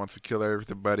delusional and wants to kill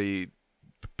everybody.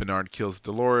 Bernard kills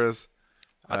Dolores.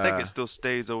 I think it still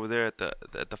stays over there at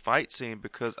the fight scene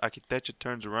because Arquitecture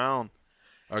turns around.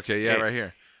 Okay, yeah, right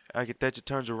here. Arquitecture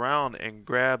turns around and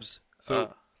grabs...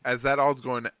 So... as that all's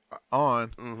going on,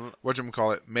 mm-hmm.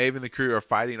 whatchamacallit, Maeve and the crew are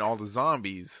fighting all the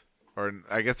zombies, or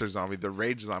I guess they're zombies, they're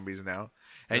rage zombies now.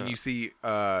 And you see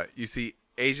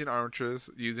Agent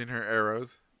Armistice using her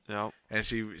arrows. Yeah. And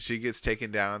she gets taken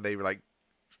down. They like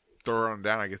throw her on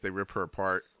down. I guess they rip her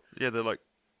apart. Yeah, they're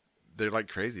like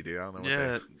crazy, dude. I don't know.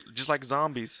 Yeah, just like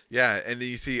zombies. Yeah, and then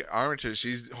you see Armistice.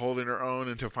 She's holding her own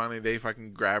until finally they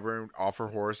fucking grab her off her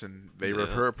horse and they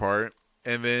rip her apart.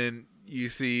 And then you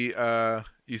see our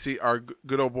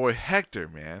good old boy Hector,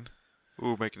 man.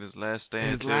 Ooh, making his last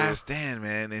stand. His last stand,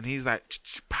 man. And he's like,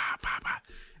 pa, pa, pa.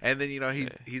 And then,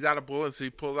 he's out of bullets, so he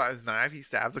pulls out his knife. He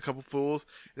stabs a couple fools.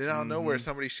 Then out of nowhere,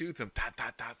 somebody shoots him. Ta,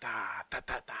 ta, ta, ta, ta,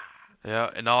 ta, ta. Yeah,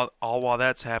 and all while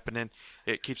that's happening,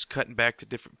 it keeps cutting back to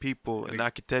different people. And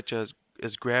Arquitecture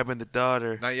is grabbing the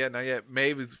daughter. Not yet.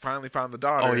 Maeve has finally found the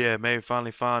daughter. Oh, yeah, Maeve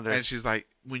finally found her. And she's like,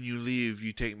 when you leave,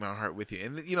 you take my heart with you.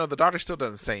 And, the daughter still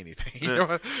doesn't say anything. You know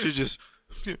what? She just...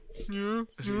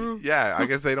 Yeah, I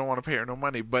guess they don't want to pay her no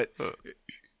money. But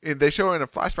and they show her in a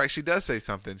flashback, she does say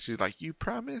something. She's like, you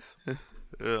promise?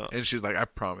 Yeah. And she's like, I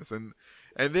promise. And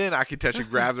then Arquitecture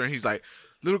grabs her, and he's like,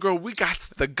 little girl, we got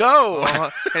to go.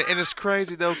 And it's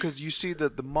crazy, though, because you see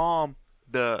the mom,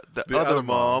 the other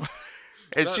mom,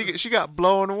 and she got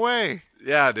blown away.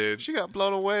 Yeah, dude. She got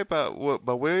blown away by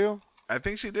William? I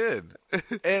think she did.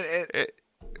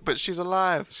 But she's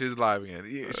alive. She's alive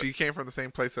again. She came from the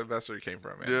same place Sylvester came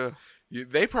from, man. Yeah.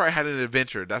 They probably had an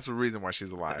adventure. That's the reason why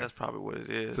she's alive. That's probably what it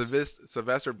is.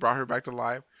 Sylvester brought her back to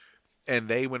life, and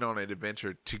they went on an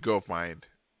adventure to go find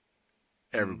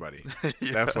everybody.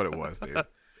 That's what it was, dude.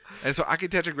 And so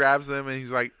Arquitecture grabs them, and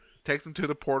he's like, takes them to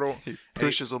the portal. He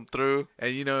pushes them through.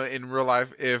 And, in real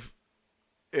life, if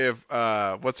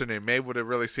what's her name, Maeve would have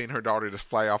really seen her daughter just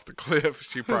fly off the cliff,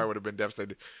 she probably would have been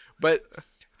devastated. But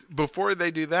before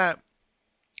they do that,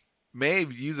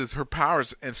 Maeve uses her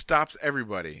powers and stops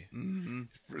everybody,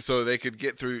 so they could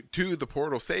get through to the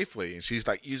portal safely. And she's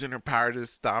like using her power to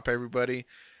stop everybody.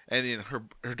 And then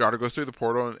her daughter goes through the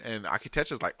portal, and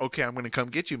Arquitecture's like, "Okay, I'm going to come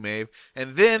get you, Maeve."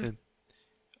 And then,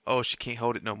 she can't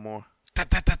hold it no more. Ta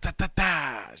ta ta ta ta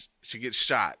ta. She gets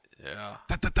shot. Yeah.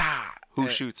 Ta ta ta. Who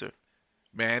shoots her?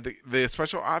 Man, the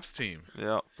special ops team.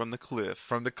 Yeah, from the cliff.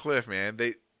 From the cliff, man.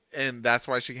 And that's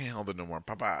why she can't hold it no more.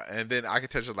 Papa. And then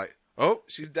Arquitecture's like, oh,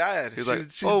 she's dead. He's like,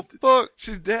 oh, fuck.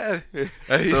 She's dead.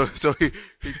 So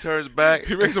he turns back.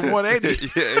 He makes a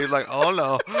 180. Yeah, he's like, oh,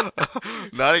 no.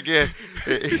 Not again.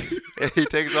 He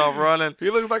takes off running. He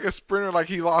looks like a sprinter, like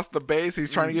he lost the base.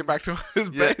 He's trying to get back to his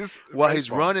base. While he's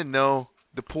running, though,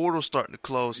 the portal's starting to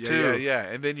close too. Yeah.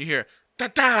 And then you hear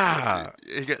ta-ta.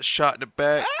 He got shot in the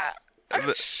back.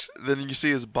 Then you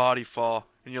see his body fall,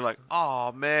 and you're like,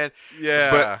 "Oh man!"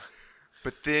 Yeah.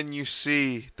 But then you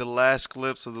see the last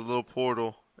glimpse of the little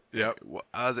portal. Yep.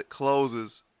 As it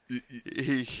closes,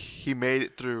 he made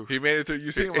it through. He made it through.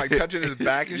 You see him like touching his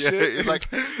back and shit. He's like,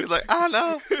 "I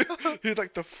know." He's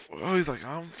like he's like,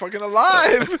 I'm fucking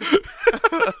alive.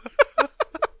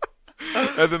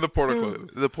 And then the portal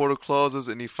closes. The portal closes,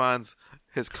 and he finds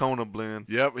his Kona blend.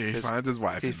 Yep, he finds his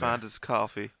wife. He finds his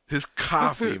coffee. His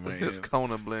coffee, man. His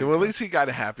Kona blend. Well, at least he got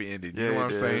a happy ending. You know what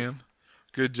I'm saying?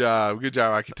 Good job,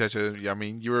 Akitecha. I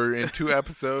mean, you were in 2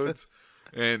 episodes,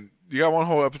 and you got one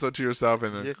whole episode to yourself,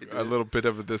 and a little bit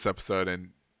of this episode, and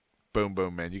boom,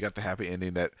 boom, man, you got the happy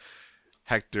ending that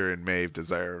Hector and Maeve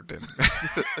deserved, and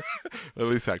at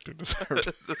least Hector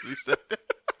deserved.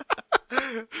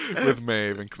 With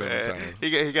Maeve and Clementine.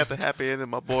 He got the happy ending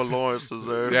my boy Lawrence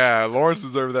deserved. Yeah, Lawrence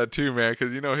deserved that too, man,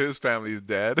 because his family's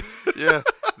dead. Yeah,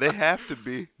 they have to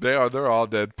be. They're all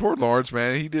dead. Poor Lawrence,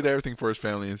 man. He did everything for his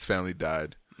family, and his family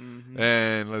died. Mm-hmm.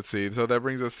 And let's see. So that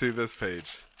brings us to this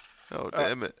page. Oh,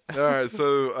 damn it. All right,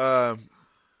 so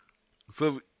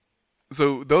those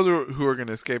who are going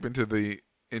to escape into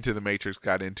the Matrix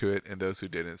got into it, and those who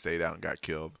didn't stayed out and got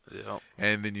killed. Yeah.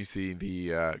 And then you see the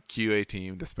QA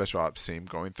team, the special ops team,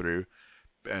 going through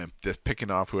and just picking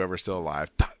off whoever's still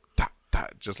alive,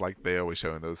 just like they always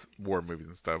show in those war movies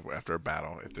and stuff. After a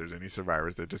battle, if there's any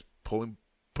survivors, they're just putting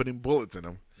bullets in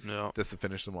them, just to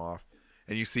finish them off.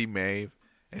 And you see Maeve,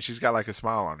 and she's got like a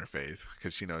smile on her face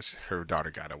because she knows her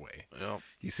daughter got away. Yeah.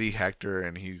 You see Hector,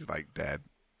 and he's like, "Dad,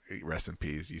 rest in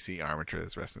peace." You see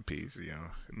Armitage, rest in peace.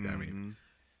 Mm-hmm. I mean,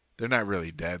 they're not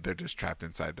really dead. They're just trapped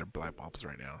inside their black bulbs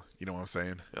right now. You know what I'm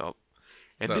saying? Yep.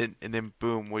 And then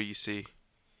boom, what do you see?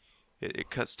 It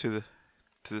cuts to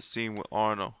the scene with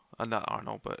Arnold. Not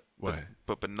Arnold, but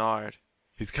Bernard.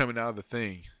 He's coming out of the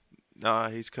thing. Nah,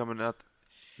 he's coming out.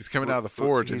 He's coming out of the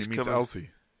forge, and he meets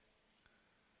Elsie.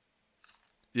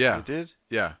 Yeah. He did?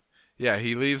 Yeah. Yeah,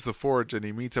 he leaves the forge and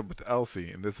he meets up with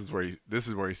Elsie, and this is where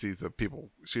he sees the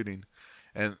people shooting,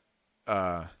 and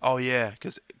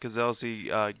because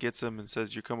Elsie gets him and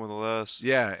says, "You're coming with us."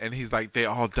 Yeah, and he's like, "They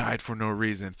all died for no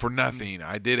reason, for nothing.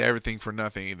 I did everything for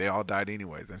nothing. They all died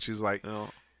anyways." And she's like,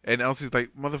 and Elsie's like,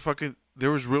 "Motherfucker,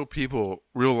 there was real people,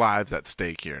 real lives at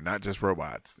stake here, not just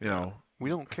robots. We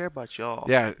don't care about y'all."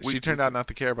 Yeah, she turned out not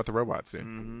to care about the robots. Dude.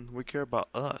 Mm-hmm. We care about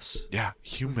us. Yeah,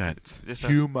 humans,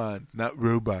 humans, not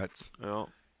robots. Yeah.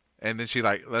 And then she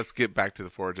like, "Let's get back to the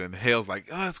forge." And Hale's like,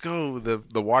 "Oh, let's go."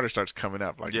 The water starts coming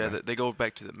up. Like, they go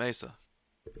back to the mesa.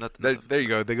 There you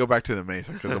go. They go back to the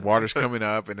mesa because the water's coming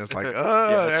up, and it's like,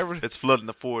 it's flooding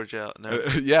the forge out.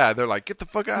 Yeah, they're like, "Get the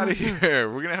fuck out of here!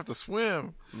 We're gonna have to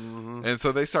swim." Mm-hmm. And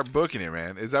so they start booking it,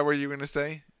 man. Is that what you were gonna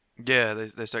say? Yeah,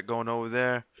 they start going over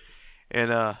there,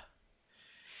 and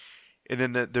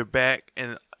then they're back,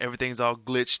 and everything's all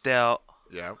glitched out.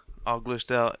 Yeah, all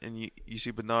glitched out, and you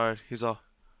see Bernard. He's all,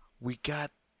 we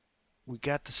got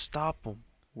to stop him.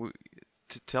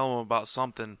 To tell him about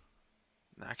something.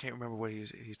 I can't remember what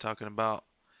he's talking about.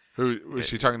 Who was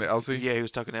she talking to? Elsie? Yeah, he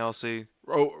was talking to Elsie.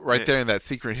 Oh, right there in that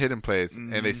secret hidden place,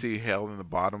 Mm-hmm. and they see Hale in the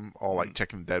bottom, all like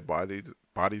checking dead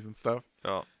bodies and stuff.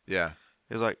 Oh, yeah.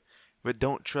 He's like, but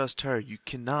don't trust her. You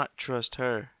cannot trust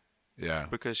her. Yeah,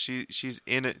 because she's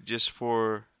in it just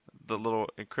for the little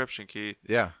encryption key.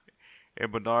 Yeah,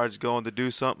 and Bernard's going to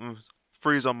do something,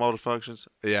 freeze on motor functions.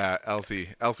 Yeah,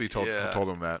 Elsie told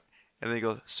him that, and then he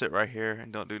goes, sit right here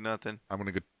and don't do nothing. I'm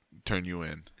gonna go turn you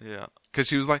in. Yeah, because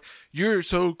she was like, "You're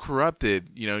so corrupted.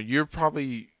 You're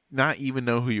probably not even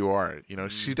know who you are."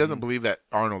 She doesn't believe that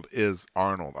Arnold is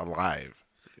Arnold, alive,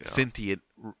 sentient,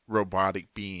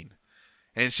 robotic being.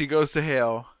 And she goes to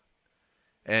Hale,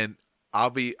 and I'll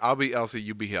be Elsie,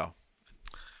 you be Hale.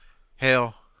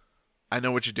 Hale, I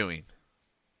know what you're doing.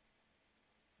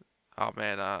 Oh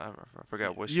man, I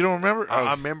forgot what you don't remember.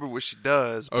 I remember what she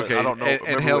does, but okay. I don't know.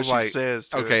 And Hale's what like, she says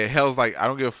to okay, it. Hale's like, I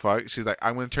don't give a fuck. She's like,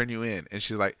 I'm gonna turn you in, and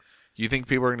she's like, you think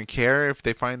people are gonna care if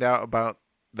they find out about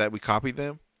that we copied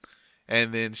them?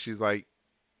 And then she's like,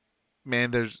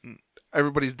 man,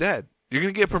 everybody's dead. You're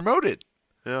gonna get promoted.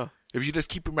 Yeah, if you just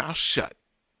keep your mouth shut.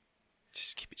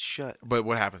 Just keep it shut. But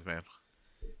what happens, man?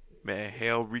 Man,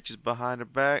 Hale reaches behind her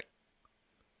back.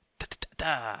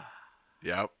 Da-da-da-da.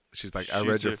 Yep. She's like, I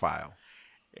read your file.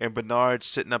 And Bernard's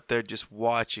sitting up there just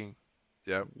watching.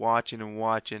 Yep. Watching and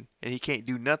watching. And he can't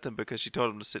do nothing because she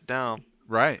told him to sit down.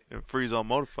 Right. And freeze on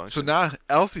motor functions. So now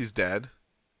Elsie's dead.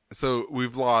 So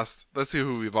we've lost, let's see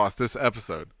who we've lost this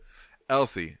episode.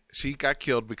 Elsie. She got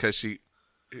killed because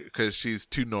she's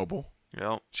too noble.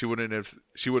 Yep. She would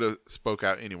have spoke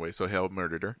out anyway, so Hale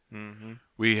murdered her. Mm-hmm.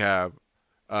 We have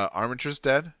Armitage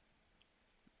dead.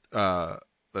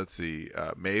 Let's see.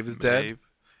 Maeve is dead.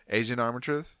 Agent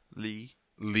Armitage. Lee.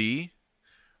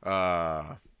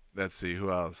 Let's see.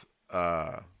 Who else?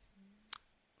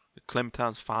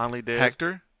 Clementine's finally dead.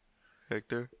 Hector.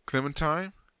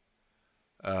 Clementine.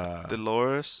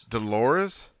 Dolores.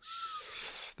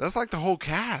 That's like the whole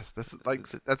cast.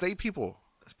 That's 8 people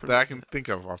that I can think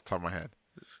of off the top of my head.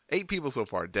 8 people so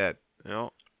far dead. Yep.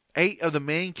 8 of the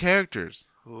main characters.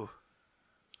 Ooh.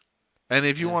 And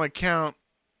if you want to count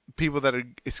people that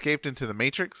escaped into the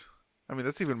Matrix, I mean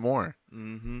that's even more.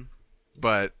 Mm-hmm.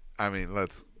 But I mean,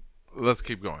 let's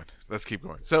keep going.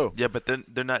 So yeah, but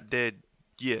they're not dead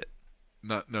yet.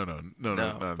 No,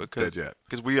 because, dead yet.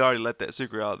 Because we already let that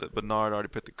secret out that Bernard already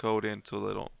put the code in, so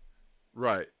they don't.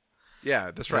 Right.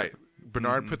 Yeah, that's right.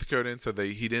 Bernard put the code in, so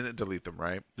he didn't delete them.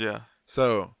 Right. Yeah.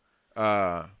 So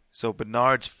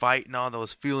Bernard's fighting all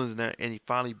those feelings in there, and he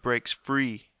finally breaks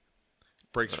free.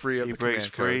 Breaks free of the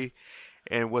command code.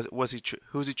 And who's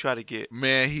he trying to get?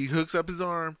 Man, he hooks up his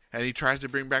arm and he tries to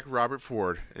bring back Robert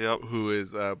Ford. Yep. Who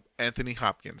is Anthony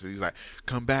Hopkins. And he's like,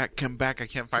 come back, I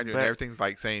can't find you. And everything's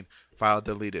like saying, file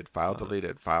deleted, file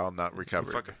not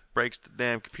recovered. He fucking breaks the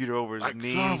damn computer over his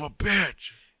knee. Son of a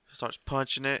bitch. Starts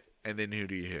punching it. And then who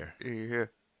do you hear? You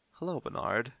hear, hello,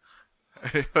 Bernard.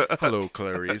 Hello,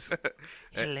 Clarice.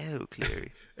 Hello, Clarice.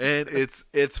 And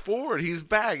it's Ford. He's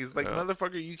back. It's like,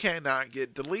 motherfucker, you cannot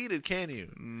get deleted, can you?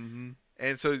 Mm-hmm.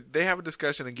 And so they have a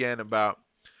discussion again about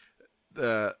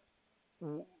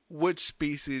which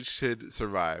species should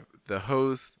survive, the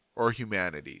host or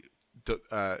humanity.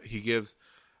 He gives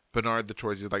Bernard the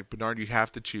choice. He's like, Bernard, you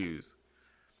have to choose.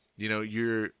 You know,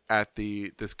 you're at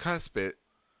this cusp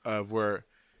of where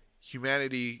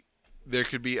humanity, there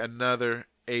could be another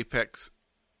apex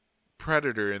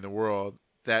predator in the world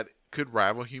that could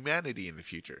rival humanity in the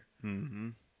future. Mm-hmm.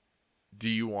 Do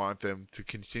you want them to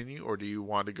continue, or do you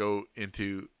want to go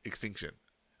into extinction?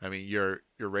 I mean, your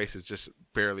race is just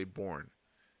barely born.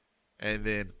 And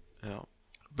then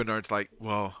Bernard's like,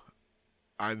 well,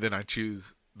 I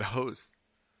choose the host.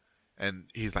 And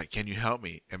he's like, can you help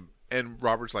me? And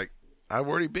Robert's like, I've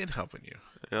already been helping you.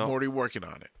 Yep. I'm already working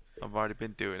on it. I've already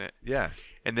been doing it. Yeah.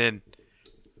 And then,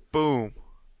 boom,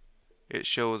 it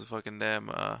shows a fucking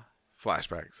damn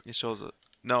flashbacks. It shows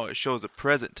a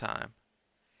present time.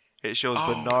 It shows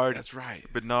Bernard. That's right.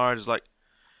 Bernard is like,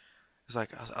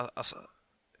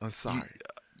 I'm sorry.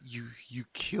 You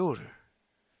killed her.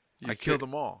 I killed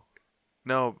them all.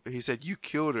 No, he said you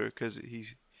killed her because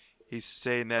he's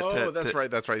saying that. Oh, that's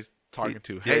right. That's right. He's talking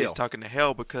to Hale. Yeah, he's talking to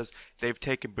Hale because they've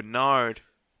taken Bernard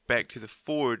back to the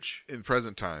forge in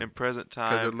present time. Because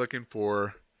they're looking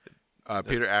for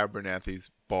Peter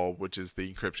Abernathy's bulb, which is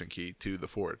the encryption key to the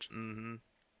forge. Mm-hmm.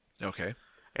 Okay.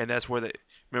 And that's where they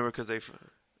remember because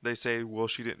they say, well,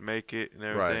 she didn't make it and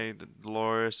everything. Right.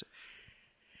 Dolores.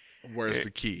 Where's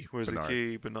the key? Where's Bernard? The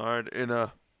key, Bernard?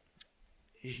 And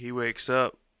he wakes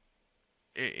up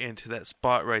into that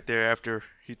spot right there after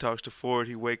he talks to Ford.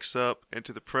 He wakes up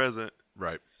into the present.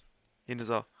 Right. And he's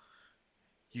all,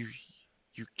 you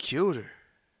killed her.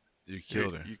 You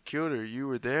killed her. You killed her. You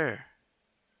were there.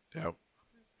 Yep.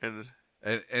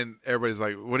 And everybody's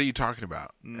like, what are you talking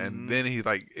about? Mm-hmm. And then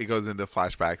it goes into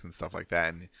flashbacks and stuff like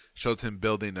that, and shows him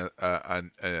building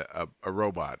a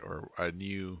robot or a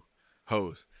new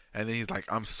host. And then he's like,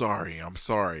 I'm sorry.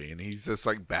 And he's just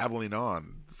like babbling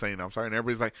on, saying, I'm sorry. And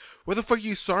everybody's like, what the fuck are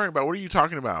you sorry about? What are you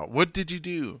talking about? What did you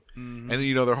do? Mm-hmm. And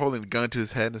then, they're holding a gun to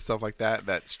his head and stuff like that.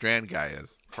 That Strand guy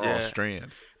is. Carl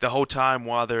Strand. The whole time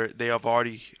while they have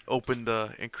already opened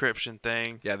the encryption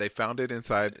thing. Yeah, they found it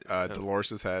inside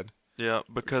Dolores' head. Yeah,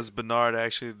 because Bernard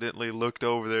accidentally looked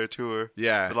over there to her.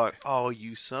 Yeah. They're like, oh,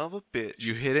 you son of a bitch.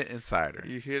 You hid it inside her.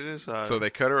 So they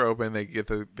cut her open, they get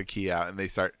the key out, and they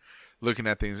start looking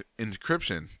at the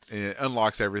encryption, and it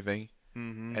unlocks everything.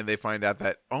 Mm-hmm. And they find out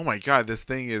that, oh my God, this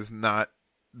thing is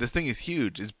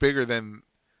huge. It's bigger than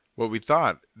what we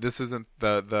thought. This isn't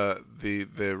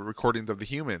the recordings of the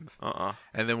humans.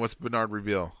 And then what's Bernard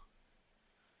reveal?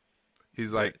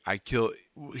 He's like, I killed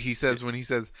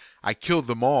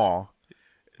them all,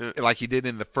 like he did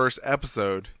in the first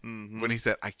episode, when he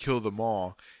said, I killed them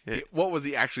all. What was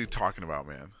he actually talking about,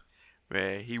 man?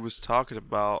 Man, he was talking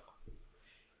about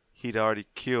he'd already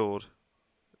killed.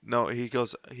 No, he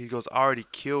goes, already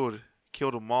killed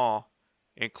them all,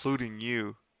 including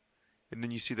you. And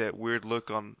then you see that weird look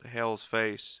on Hale's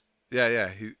face. Yeah.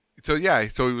 So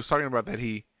he was talking about that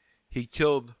he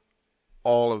killed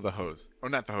all of the hosts, or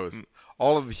not the hosts,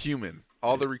 all of the humans,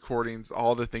 all the recordings,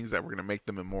 all the things that were going to make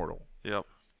them immortal. Yep.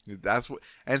 That's what.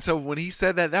 And so when he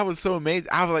said that, that was so amazing.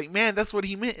 I was like, man, that's what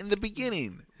he meant in the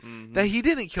beginning. Mm-hmm. That he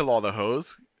didn't kill all the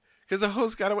hosts. Because the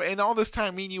hosts got away. And all this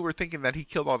time, me and you were thinking that he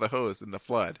killed all the hosts in the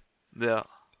flood. Yeah.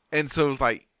 And so it was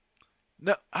like,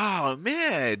 no, oh,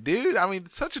 man, dude. I mean,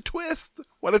 such a twist.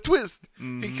 What a twist.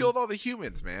 Mm-hmm. He killed all the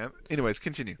humans, man. Anyways,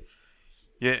 continue.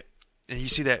 Yeah. And you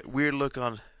see that weird look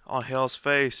on Hell's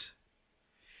face.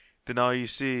 Then all you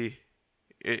see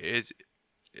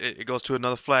it goes to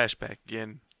another flashback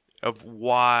again of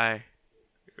why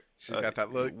she's got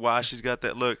that look. Why she's got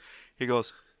that look. He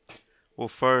goes, well,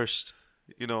 first,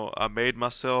 I made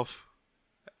myself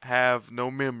have no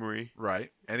memory.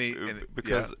 Right.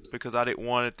 Because I didn't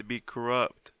want it to be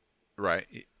corrupt. Right.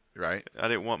 I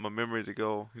didn't want my memory to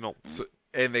go, So,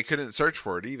 and they couldn't search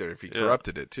for it either if he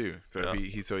corrupted it too. So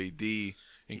he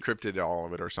de-encrypted all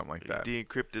of it or something like that.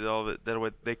 De-encrypted all of it. That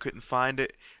way they couldn't find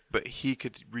it, but he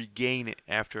could regain it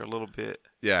after a little bit.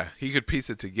 Yeah, he could piece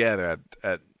it together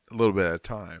at a little bit at a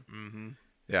time. Mm-hmm.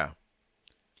 Yeah.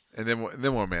 And then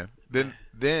what, man?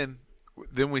 Then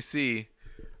we see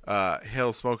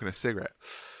Hale smoking a cigarette.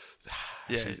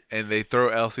 Yeah. And they throw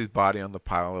Elsie's body on the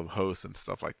pile of hosts and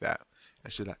stuff like that.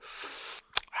 And she's like,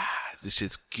 this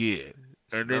shit's good.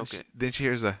 And then she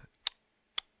hears a...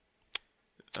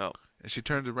 Oh. And she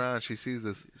turns around and she sees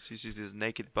this... She sees this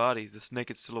naked body, this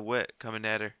naked silhouette coming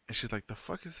at her. And she's like, the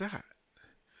fuck is that?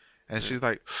 And she's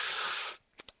like,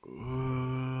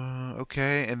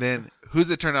 okay. And then, who's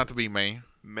it turn out to be, man?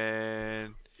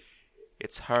 Man,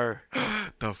 it's her.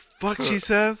 The fuck she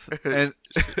says? And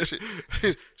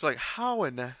she's like, how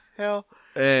in the hell?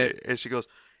 And she goes,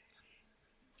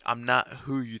 I'm not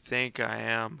who you think I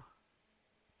am,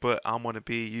 but I'm going to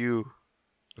be you.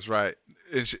 That's right.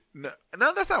 And no,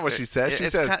 that's not what she says. She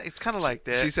says it's kind of like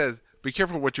that. She says, be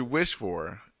careful what you wish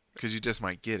for, because you just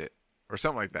might get it. Or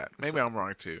something like that. Maybe I'm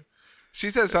wrong, too. She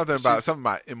says something about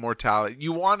immortality.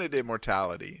 You wanted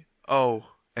immortality. Oh.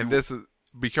 And this is,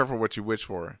 be careful what you wish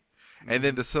for. And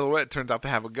then the silhouette turns out to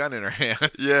have a gun in her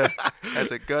hand. Yeah. Has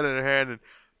a gun in her hand and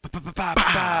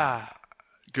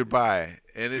goodbye.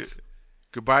 And it's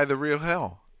goodbye the real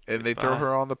hell. And they throw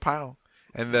her on the pile.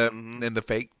 And the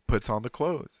fake puts on the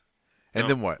clothes. And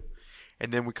then what?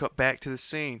 And then we cut back to the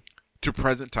scene. To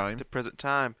present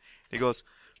time. He goes,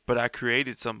 but I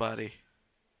created somebody.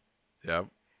 Yep.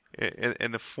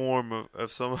 In the form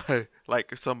of somebody,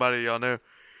 like somebody y'all know.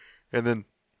 And then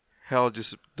Hell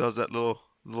just does that little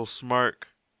smirk.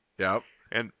 Yep.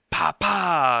 And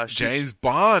pa James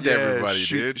Bond, everybody,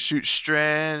 dude. Shoots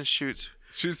Strand, shoots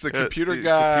the computer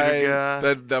guy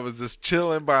that was just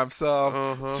chilling by himself.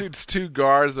 Uh-huh. Shoots two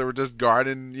guards that were just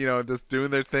guarding, just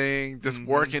doing their thing, just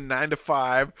working 9 to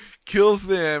 5. Kills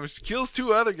them. She kills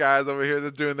two other guys over here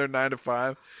that's doing their 9 to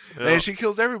 5. Yep. And she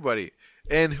kills everybody.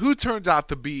 And who turns out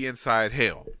to be inside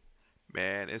Hale?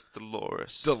 Man, it's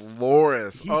Dolores.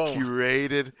 He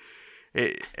curated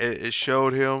it. It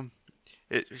showed him.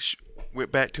 It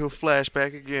went back to a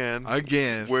flashback again.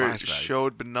 Where it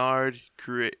showed Bernard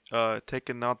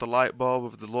taking out the light bulb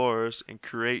of Dolores and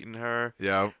creating her.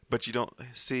 Yeah. But you don't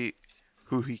see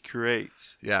who he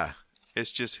creates. Yeah.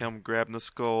 It's just him grabbing the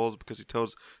skulls because he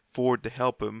tells Ford to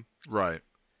help him. Right.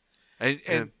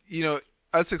 And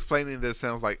us explaining this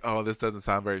sounds like, oh, this doesn't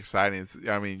sound very exciting.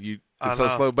 It's so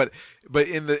slow, but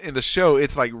in the show,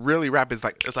 it's like really rapid.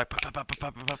 It's like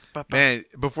man,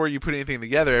 before you put anything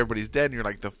together, everybody's dead, and you're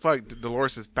like, the fuck,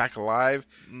 Dolores is back alive,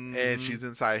 and she's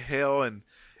inside Hell, and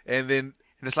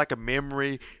it's like a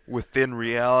memory within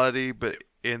reality, but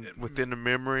within the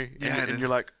memory, and you're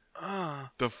like,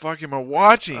 the fuck am I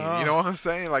watching? You know what I'm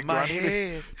saying? Like, my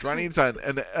head. Do I need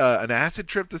an acid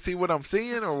trip to see what I'm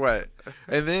seeing, or what?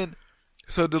 And then.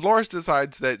 So Dolores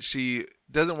decides that she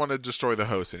doesn't want to destroy the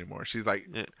host anymore. She's like,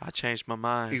 I changed my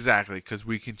mind. Exactly, because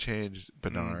we can change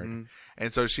Bernard. Mm-hmm.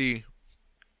 And so she,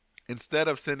 instead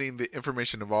of sending the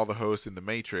information of all the hosts in the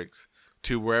Matrix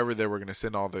to wherever they were going to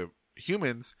send all the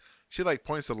humans, she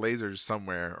points the lasers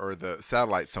somewhere or the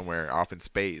satellite somewhere off in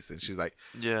space. And she's like,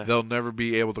 they'll never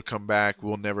be able to come back.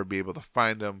 We'll never be able to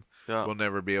find them. Yeah. We'll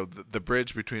never be able to. The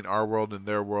bridge between our world and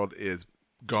their world is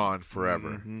gone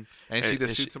forever. Mm-hmm. And she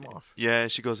just shoots him off. Yeah,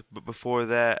 and she goes, but before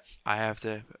that, I have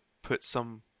to put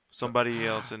somebody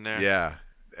else in there. Yeah.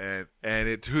 And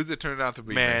who's it turned out to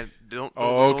be? Man, don't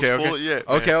okay. Spoil it yet,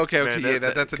 okay. Man, yeah,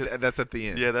 that's at the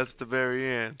end. Yeah, that's the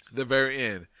very end. The very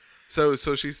end. So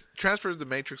she transfers the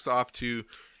Matrix off to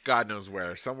God knows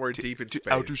where, somewhere deep in space.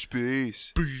 Outer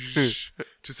space.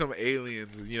 To some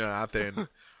aliens, out there. And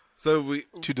so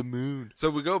to the moon. So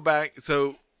we go back.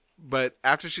 But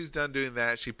after she's done doing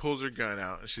that, she pulls her gun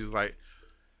out and she's like,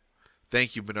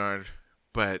 "Thank you, Bernard,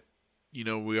 but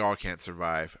we all can't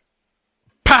survive."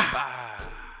 Pa!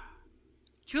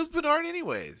 kills Bernard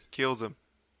anyways. Kills him.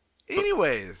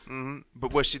 Anyways.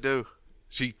 But what's she do?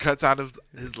 She cuts out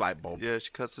his light bulb. Yeah,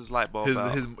 she cuts his light bulb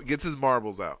out. Gets his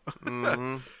marbles out.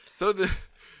 So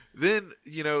then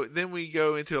we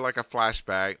go into like a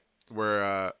flashback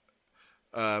where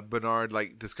Bernard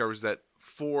like discovers that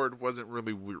Ford wasn't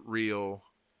really real,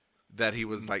 that he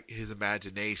was like his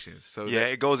imagination. So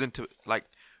it goes into like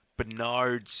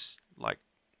Bernard's like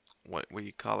what do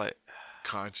you call it?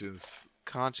 Conscious.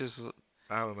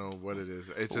 I don't know what it is.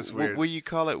 It's just weird. What do you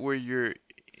call it? Where you're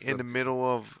in the middle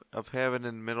of heaven,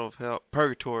 in the middle of hell,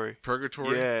 purgatory.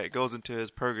 Purgatory. Yeah, it goes into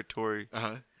his purgatory.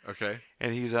 Okay.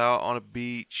 And he's out on a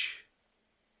beach,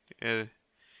 and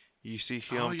you see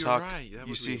him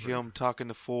You see him talking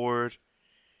to Ford.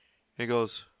 And he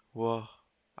goes, "Well,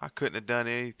 I couldn't have done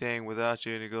anything without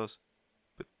you." And he goes,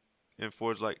 and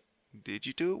Ford's like, "Did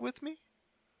you do it with me?"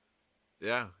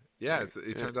 Yeah. Yeah,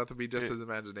 it turns out to be just his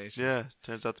imagination. Yeah, it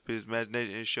turns out to be his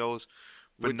imagination. It shows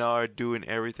Bernard doing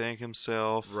everything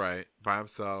himself. Right, by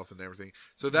himself and everything.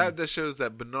 So that shows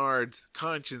that Bernard's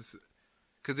conscience,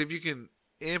 because if you can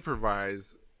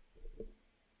improvise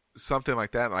something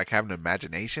like that, like having an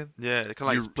imagination. Yeah, kind of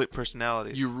like split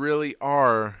personalities. You really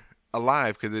are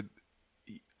alive, because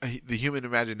the human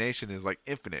imagination is like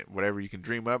infinite. Whatever you can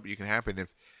dream up, you can happen.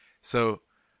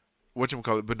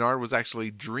 Bernard was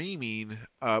actually dreaming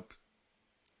up,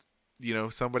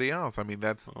 somebody else. I mean,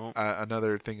 that's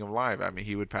another thing of life. I mean,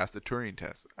 he would pass the Turing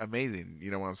test. Amazing.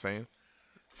 You know what I'm saying?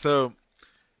 So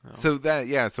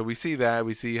we see that.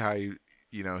 We see how he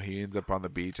ends up on the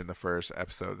beach in the first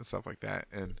episode and stuff like that.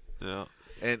 And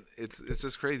it's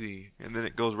just crazy. And then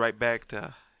it goes right back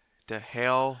to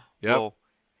hell. Yep. Well,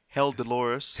 Hell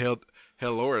Dolores.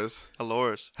 Dolores.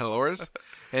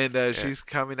 And she's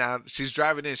coming out. She's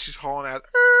driving in. She's hauling out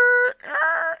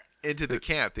into the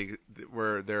camp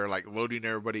where they're like loading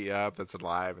everybody up that's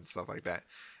alive and stuff like that,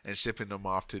 and shipping them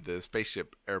off to the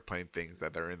spaceship airplane things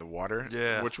that are in the water.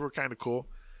 Yeah, which were kind of cool.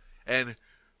 And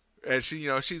she,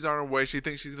 she's on her way. She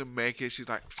thinks she's gonna make it. She's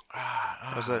like,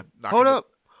 I was like, hold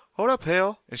up,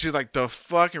 Hale. And she's like, the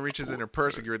fuck, and reaches in her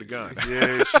purse and gets the gun.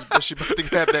 Yeah, she's about to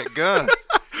grab that gun.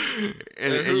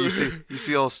 And you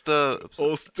see old Stubbs.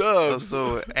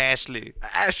 So Ashley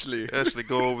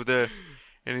go over there,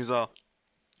 and he's all,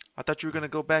 I thought you were gonna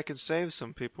go back and save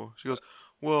some people. She goes,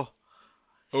 well,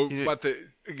 but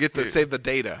save the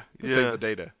data. Save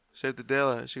the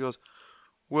data. She goes,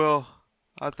 well,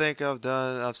 I think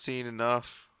I've seen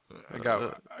enough. I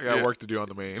got work to do on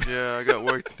the main. Yeah, I got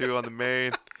work to do on the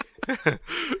main.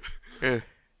 And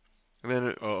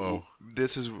then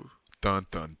this is dun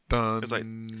dun dun. It's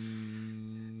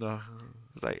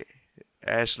like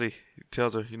Ashley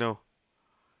tells her,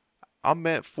 I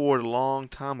met Ford a long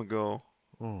time ago.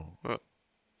 Oh.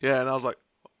 Yeah, and I was like,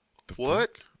 what?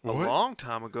 What? A long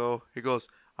time ago? He goes,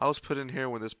 I was put in here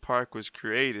when this park was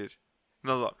created.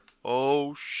 And I was like,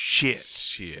 oh,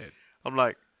 shit. I'm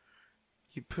like,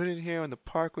 you put in here when the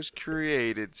park was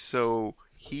created, so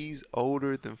he's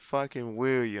older than fucking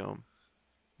William.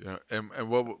 Yeah, and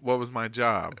what was my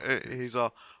job? He's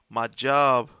all, my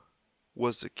job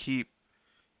was to keep,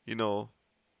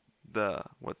 the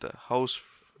host.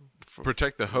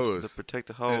 Protect the hose. To protect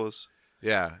the hose.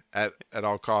 Yeah, at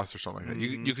all costs or something like that.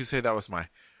 You could say that was my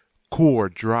core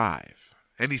drive.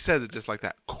 And he says it just like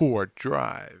that, core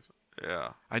drive.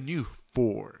 Yeah. I knew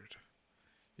Ford,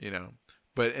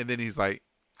 But, and then he's like,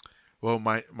 well,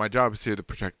 my job is here to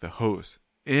protect the hose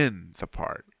in the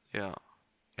park. Yeah.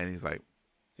 And he's like,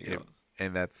 he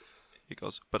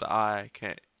goes, but I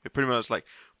can't. It pretty much like,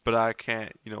 but I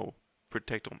can't,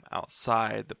 protect them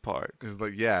outside the park. He's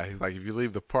like, yeah. He's like, if you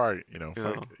leave the park, I'm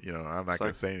not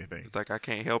gonna say anything. It's like, I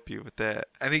can't help you with that.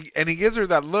 And he gives her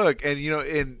that look, and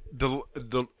in the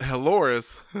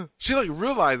Dolores, she like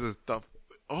realizes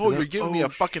you're giving me a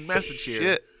fucking message here.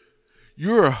 Shit.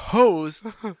 You're a host,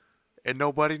 and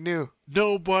nobody knew.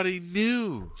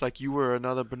 It's like you were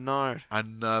another Bernard.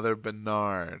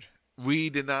 We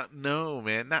did not know,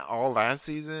 man. Not all last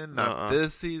season, not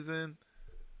this season.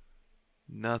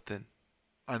 Nothing.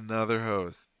 Another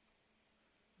host.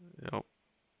 Yep.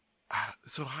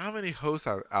 So how many hosts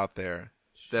are out there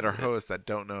that are hosts that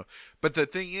don't know? But the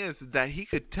thing is that he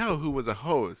could tell who was a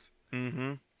host.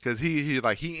 Mm-hmm. Because he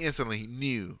instantly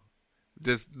knew,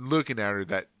 just looking at her,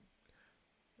 that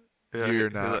you're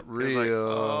not real. Like,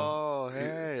 oh,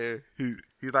 hey.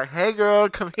 He's like, hey, girl,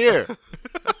 come here.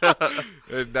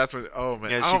 And that's when, oh,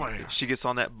 man. Yeah, she gets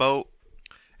on that boat.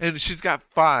 And she's got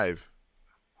 5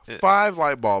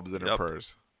 light bulbs in her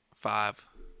purse. 5.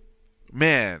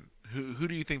 Man, who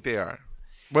do you think they are?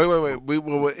 Wait.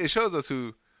 It shows us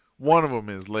who one of them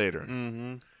is later.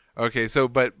 Mm-hmm. Okay, so,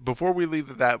 but before we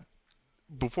leave that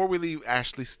before we leave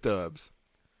Ashley Stubbs,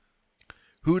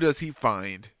 who does he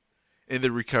find in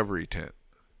the recovery tent?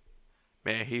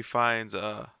 Man, he finds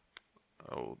the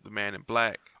man in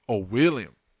black. Oh,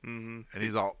 William. Mm-hmm. And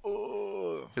he's all,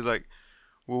 oh. He's like,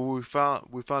 well, we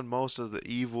found most of the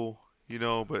evil,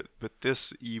 but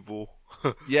this evil.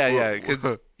 Yeah,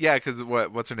 because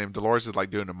what's her name? Dolores is like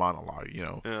doing a monologue,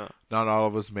 Yeah. Not all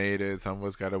of us made it. Some of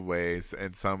us got away,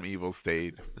 and some evil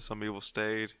stayed. Some evil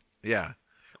stayed. Yeah,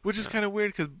 which is kind of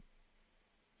weird because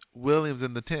William's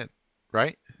in the tent,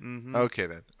 right? Mm-hmm. Okay,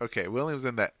 then. Okay, William's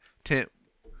in that tent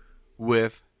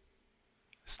with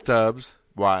Stubbs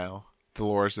while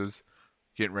Dolores is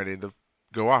getting ready to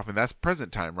go off, and that's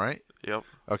present time, right? Yep.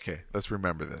 Okay, let's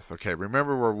remember this. Okay,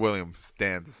 remember where William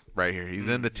stands right here. He's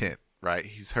in the tent, right?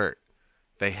 He's hurt.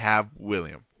 They have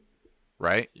William,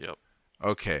 right? Yep.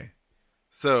 Okay,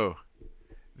 so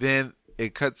then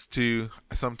it cuts to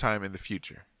sometime in the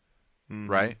future,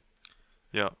 right?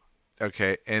 Yep.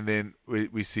 Okay, and then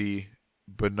we see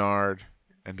Bernard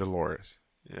and Dolores.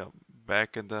 Yep.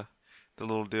 Back in the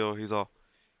little deal, he's all,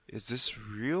 is this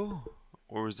real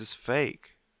or is this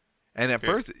fake? And at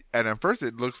first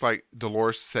it looks like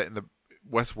Dolores set in the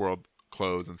WestWorld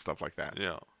clothes and stuff like that.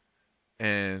 Yeah.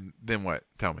 And then what?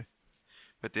 Tell me.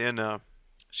 But then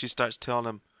she starts telling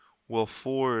him, well,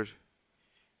 Ford,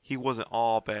 he wasn't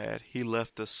all bad. He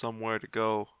left us somewhere to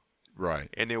go. Right.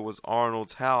 And it was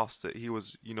Arnold's house that he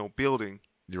was, building.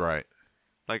 You're right.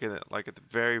 Like at the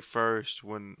very first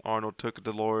when Arnold took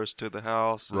Dolores to the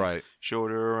house. And right.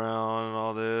 Showed her around and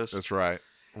all this. That's right.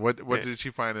 What did she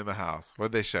find in the house?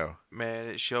 What did they show? Man,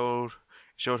 it showed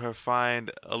her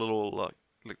find a little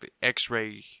like the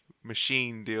X-ray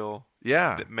machine deal.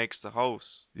 Yeah. That makes the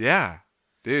host. Yeah.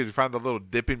 Dude, you found the little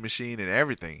dipping machine and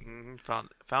everything. Mm-hmm.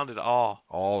 Found it all.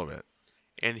 All of it.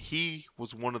 And he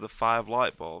was one of the 5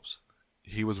 light bulbs.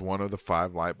 He was one of the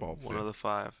 5 light bulbs. One of the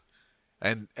 5.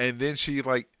 And then she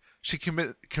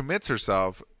commits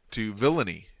herself to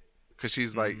villainy because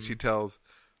she's like she tells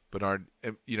Bernard,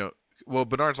 well,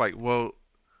 Bernard's like, well,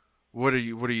 what are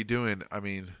you doing? I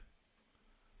mean,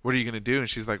 what are you gonna do? And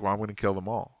she's like, well, I'm gonna kill them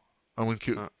all. I'm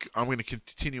gonna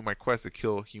continue my quest to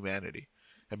kill humanity.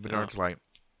 And Bernard's like,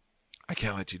 I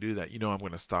can't let you do that. I'm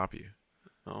gonna stop you.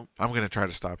 No. I'm gonna try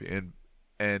to stop you.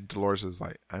 And Dolores is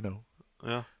like, I know.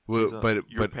 Yeah. Well, but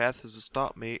your path is to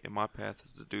stop me, and my path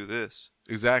is to do this.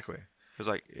 Exactly. It's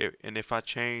like, if I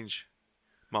change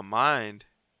my mind,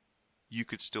 you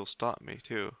could still stop me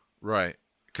too. Right.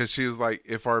 Because she was like,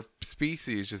 if our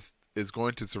species is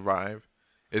going to survive,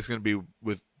 it's going to be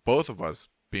with both of us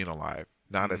being alive,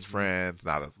 not as friends,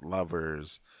 not as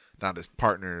lovers, not as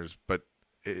partners, but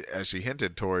as she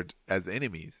hinted toward, as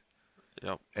enemies.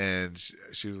 Yep. And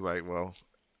she was like, well,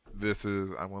 I'm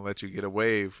going to let you get a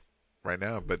wave right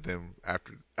now, but then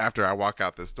after I walk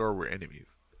out this door, we're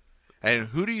enemies. And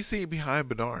who do you see behind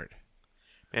Bernard?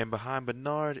 And behind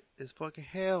Bernard is fucking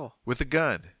Hell. With a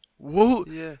gun. Whoa.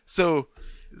 Yeah. So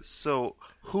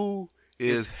who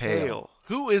is Hale?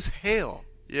 Who is Hale?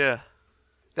 Yeah.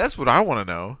 That's what I want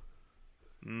to know.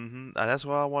 Mm-hmm. That's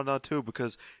what I want to know too,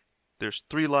 because there's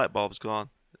 3 light bulbs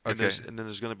gone. And okay. And then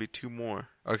there's going to be 2 more.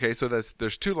 Okay, so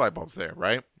there's 2 light bulbs there,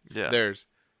 right? Yeah.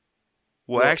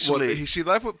 Actually, she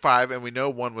left with 5, and we know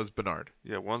one was Bernard.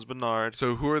 Yeah, one's Bernard.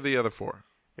 So who are the other 4?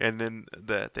 And then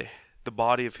the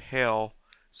body of Hell.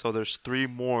 So there's 3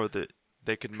 more that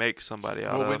they could make somebody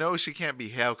out of. Well, we know she can't be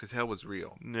Hell because Hell was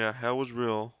real. Yeah, Hell was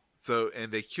real. So,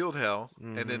 and they killed Hell,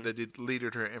 and then they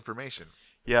deleted her information.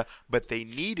 Yeah, but they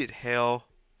needed Hell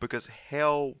because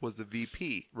Hell was the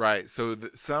VP. Right. So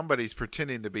somebody's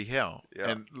pretending to be Hell. Yeah.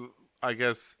 And I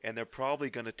guess. And they're probably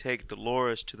going to take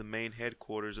Dolores to the main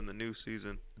headquarters in the new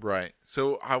season. Right.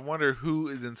 So I wonder who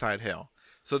is inside Hell.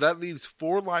 So that leaves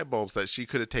 4 light bulbs that she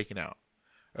could have taken out.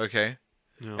 Okay.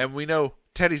 Yeah. And we know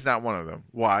Teddy's not one of them.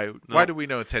 Why? No. Why do we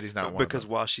know Teddy's not one of them? Because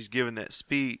while she's giving that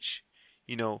speech,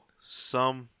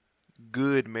 some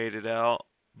good made it out,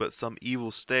 but some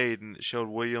evil stayed, and it showed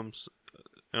Williams,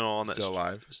 on that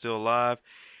still alive.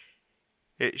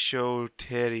 It showed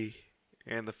Teddy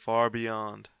and the far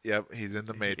beyond. Yep, he's in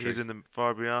the Matrix. He's in the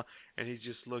far beyond, and he's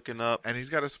just looking up, and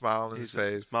he's got a smile on his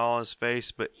face. Smile on his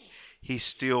face, but he's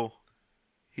still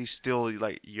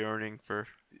like yearning for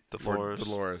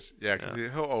Dolores. Yeah, because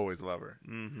he'll always love her.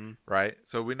 Mm-hmm. Right.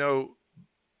 So we know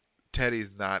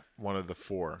Teddy's not one of the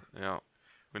 4. Yeah,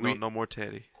 we know no more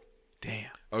Teddy.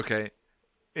 Damn. Okay.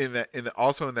 In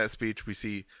that speech, we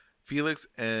see Felix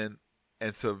and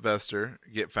Sylvester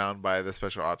get found by the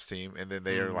special ops team, and then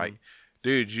they are like,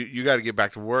 "Dude, you got to get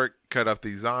back to work. cut up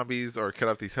these zombies or cut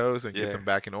up these hoes and get them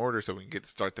back in order so we can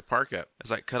start the park up.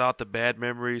 It's like cut out the bad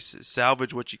memories,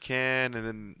 salvage what you can, and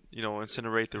then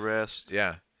incinerate the rest.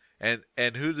 Yeah, and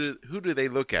who do they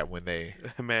look at when they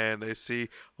they see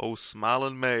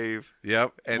smiling Maeve.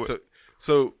 Yep, and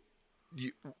so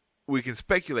we can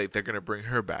speculate they're going to bring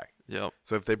her back. Yep.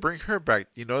 So if they bring her back,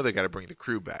 they got to bring the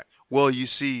crew back. Well, you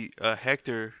see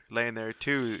Hector laying there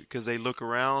too because they look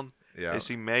around. Yeah. They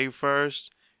see Maeve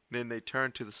first. Then they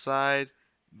turn to the side.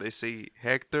 They see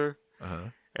Hector.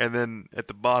 And then at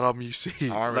the bottom, you see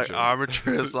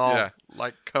Armistice all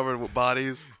covered with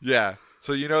bodies. Yeah.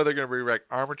 So they're going to bring back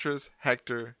Armistice,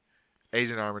 Hector,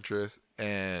 Agent Armistice,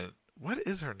 and what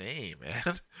is her name,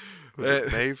 man?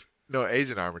 Maeve? No,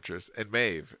 Agent Armistice and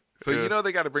Maeve. So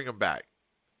they got to bring them back.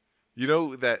 You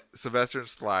know that Sylvester and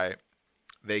Sly,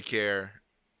 they care,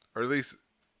 or at least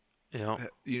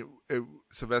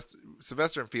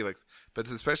Sylvester and Felix, but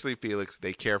especially Felix,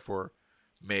 they care for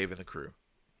Maeve and the crew,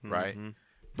 right? Mm-hmm.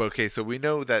 But okay, so we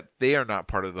know that they are not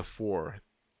part of the 4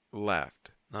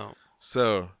 left. No.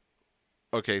 So,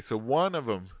 okay, so one of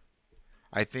them,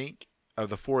 I think, of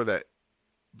the 4 that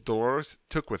Dolores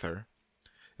took with her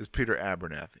is Peter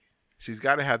Abernathy. She's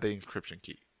got to have the encryption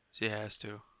key. She has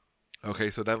to.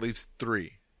 Okay, so that leaves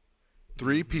 3.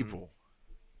 3 people.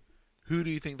 Who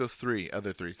do you think those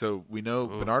other three? So we know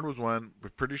Bernard was one. We're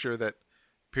pretty sure that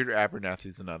Peter Abernathy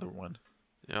is another one.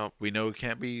 Yep. We know it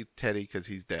can't be Teddy because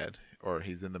he's dead or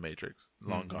he's in the Matrix,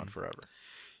 long gone forever.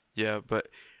 Yeah, but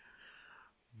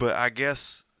I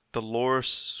guess Dolores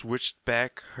switched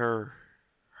back her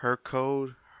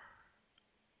code.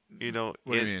 What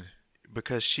do you mean?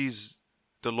 Because she's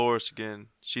Dolores again.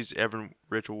 She's Evan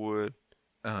Rachel Wood.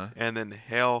 And then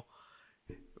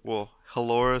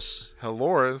Halores.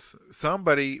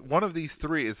 Somebody, one of these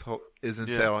 3 is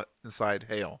inside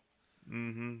Hale.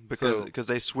 Mm-hmm. Because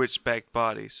they switched back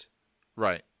bodies.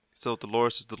 Right. So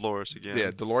Dolores is Dolores again.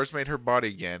 Yeah, Dolores made her body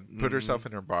again, put herself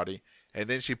in her body, and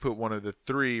then she put one of the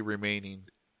 3 remaining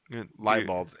light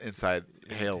bulbs inside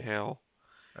Hale.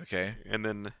 Okay. And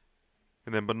then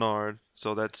Bernard.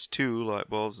 So that's 2 light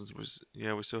bulbs.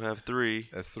 We still have 3.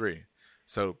 That's 3.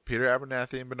 So Peter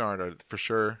Abernathy and Bernard are for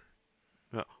sure.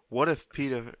 What if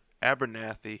Peter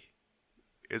Abernathy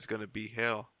is going to be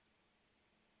Hale?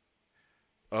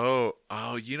 Oh,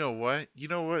 you know what?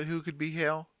 Who could be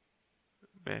Hale?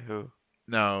 Man, who?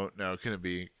 No, couldn't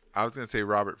be. I was going to say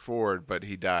Robert Ford, but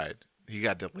he died. He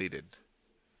got deleted.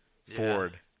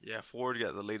 Ford. Yeah, Ford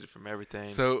got deleted from everything.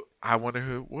 So I wonder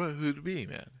who'd be,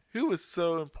 man. Who was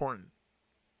so important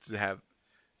to have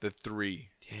the 3?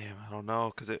 Damn, I don't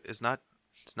know, because it's not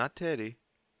Teddy.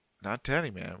 Not Teddy,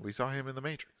 man. We saw him in the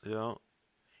Matrix. Yeah.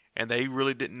 And they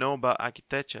really didn't know about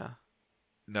Akitecha.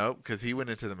 No, because he went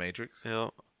into the Matrix. Yeah.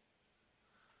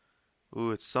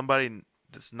 Ooh, it's somebody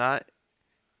that's not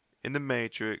in the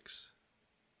Matrix,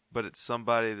 but it's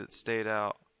somebody that stayed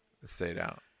out.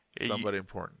 Somebody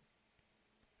important.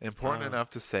 Important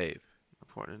enough to save.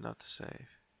 Important enough to save.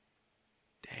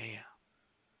 Damn.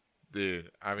 Dude,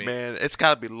 I mean... Man, it's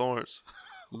got to be Lawrence.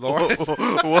 Lawrence?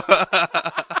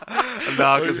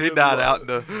 No, because he died out in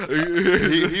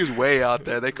the... He's way out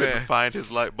there. They couldn't find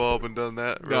his light bulb and done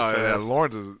that real fast. Yeah,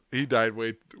 Lawrence he died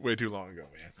way too long ago,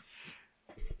 man.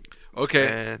 Okay.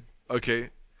 Man. Okay.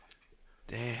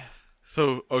 Damn.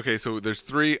 So there's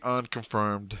 3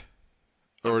 unconfirmed,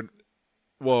 or,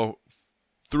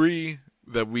 3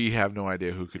 that we have no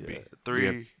idea who could be.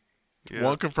 3.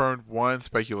 1 confirmed, 1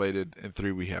 speculated, and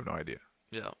 3 we have no idea.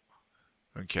 Yeah.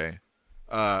 Okay.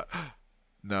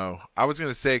 No. I was going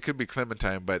to say it could be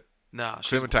Clementine, but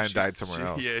Clementine died somewhere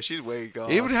else. Yeah, she's way gone.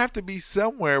 It would have to be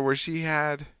somewhere where she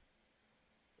had...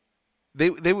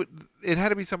 It had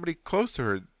to be somebody close to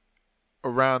her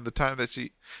around the time that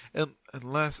she...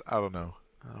 Unless, I don't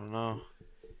know.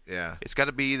 Yeah. It's got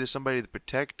to be either somebody to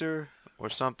protect her or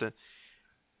something.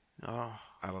 Oh.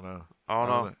 I don't know. I don't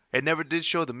know. It never did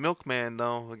show the milkman,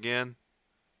 though, again.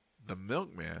 The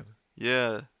milkman?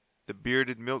 Yeah. The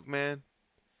bearded milkman.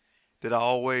 Did I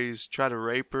always try to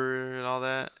rape her and all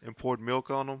that and poured milk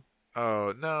on him?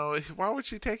 Oh, no. Why would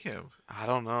she take him? I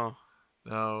don't know.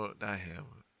 No, not him.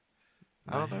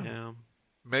 I don't know. Him.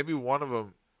 Maybe one of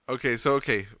them.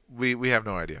 Okay, we have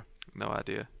no idea. No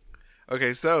idea.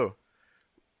 Okay, so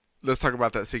let's talk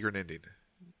about that secret ending.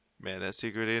 Man, that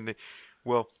secret ending.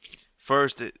 Well,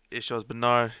 first it shows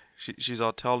Bernard. She's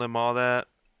all telling him all that.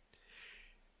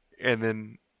 And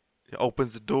then it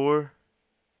opens the door.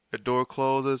 The door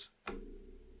closes.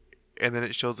 And then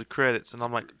it shows the credits. And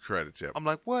I'm like... Credits, yeah. I'm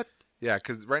like, what? Yeah,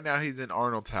 because right now he's in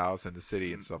Arnold's house in the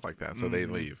city and stuff like that. So they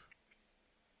leave.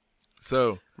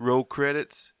 So... Roll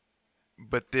credits.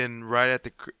 But then right at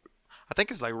the... I think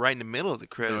it's like right in the middle of the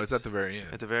credits. No, it's at the very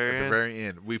end. At the very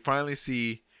end? We finally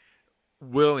see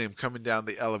William coming down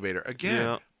the elevator again.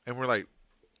 Yeah. And we're like,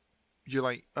 you're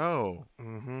like, oh.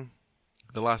 Mm-hmm.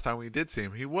 The last time we did see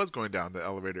him, he was going down the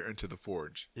elevator into the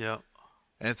forge. Yeah.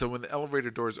 And so when the elevator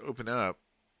doors open up,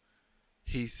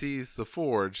 he sees the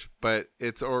forge, but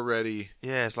it's already...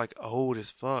 Yeah, it's like old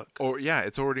as fuck. Or yeah,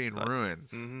 it's already in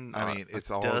ruins. Mm-hmm. I mean,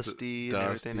 it's all dusty and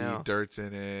everything else. Dirt's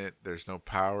in it. There's no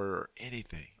power or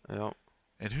anything. Yep.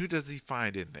 And who does he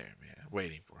find in there, man,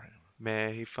 waiting for him?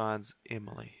 Man, he finds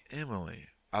Emily. Emily,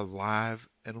 alive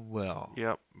and well.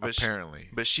 Yep. Apparently.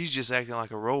 But she's just acting like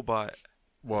a robot.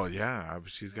 Well, yeah,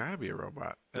 she's got to be a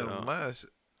robot. Yeah. Unless,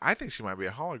 I think she might be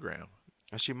a hologram.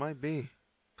 She might be.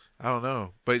 I don't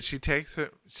know, but she takes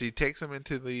him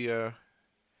into the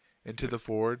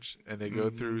forge, and they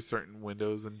go through certain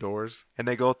windows and doors. And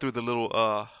they go through the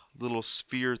little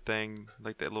sphere thing,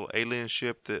 like that little alien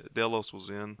ship that Delos was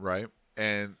in. Right.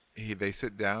 And they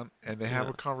sit down and they have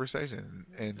a conversation,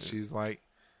 and she's like,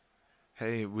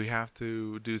 "Hey, we have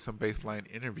to do some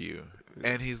baseline interview."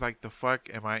 And he's like, "The fuck,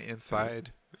 am I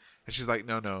inside?" And she's like,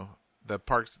 "No, the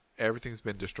park's everything's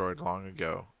been destroyed long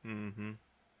ago." Mm-hmm.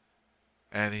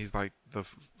 And he's like, the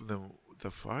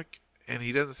fuck? And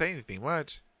he doesn't say anything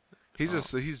much. He's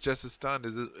just as stunned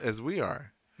as we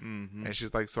are. Mm-hmm. And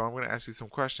she's like, "So I'm going to ask you some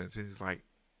questions." And he's like,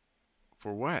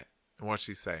 "For what?" And what'd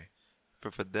she say? For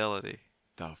fidelity.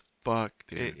 The fuck,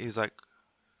 dude. He's like,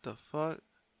 the fuck?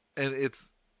 And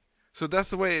so that's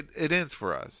the way it ends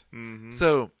for us. Mm-hmm.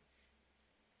 So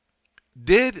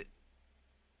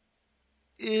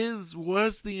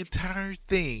was the entire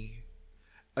thing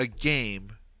a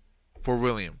game for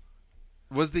William?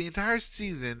 Was the entire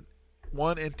season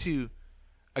 1 and 2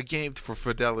 a game for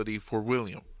fidelity for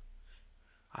William?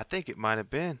 I think it might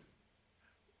have been.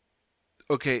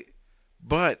 Okay,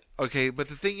 but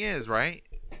the thing is, right?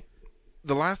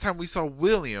 The last time we saw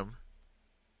William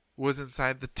was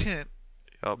inside the tent,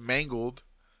 mangled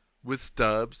with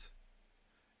Stubbs,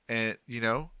 and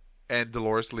and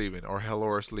Dolores leaving, or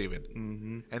Heloris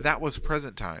leaving, and that was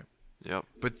present time. Yep.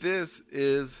 But this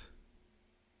is,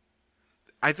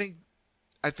 I think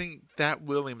that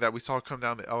William that we saw come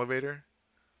down the elevator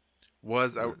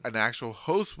was an actual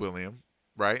host William,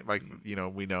 right? Like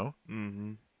we know.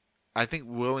 Mm-hmm. I think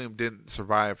William didn't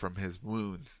survive from his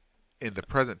wounds in the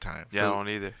present time. Yeah, I don't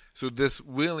either. So this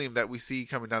William that we see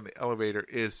coming down the elevator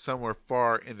is somewhere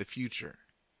far in the future.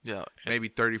 Yeah. Maybe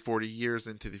 30, 40 years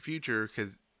into the future,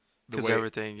 because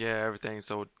everything's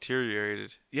so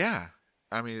deteriorated. Yeah.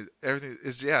 I mean, everything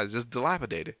is just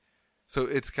dilapidated. So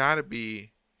it's got to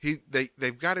be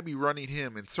they've got to be running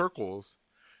him in circles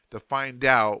to find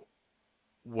out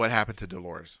what happened to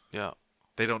Dolores. Yeah.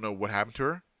 They don't know what happened to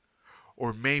her.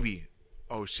 Or maybe,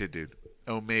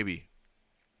 maybe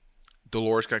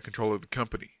Dolores got control of the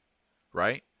company,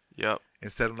 right? Yep.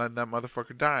 Instead of letting that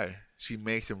motherfucker die, she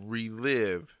makes him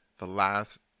relive the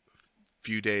last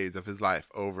few days of his life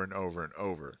over and over and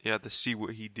over. Yeah, to see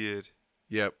what he did.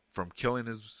 Yep, from killing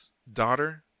his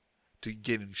daughter to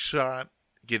getting shot,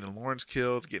 getting Lawrence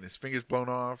killed, getting his fingers blown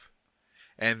off,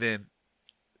 and then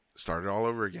started all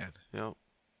over again. Yep.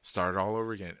 Started all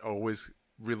over again. Always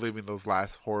reliving those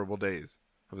last horrible days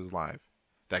of his life.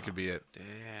 That could be it.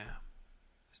 Damn.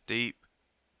 It's deep.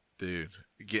 Dude,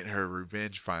 getting her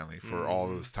revenge finally for all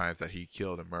those times that he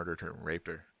killed and murdered her and raped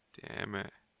her. Damn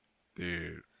it.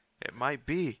 Dude. It might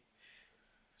be.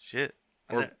 Shit.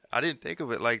 I didn't think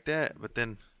of it like that, but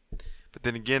then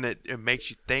again, it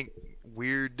makes you think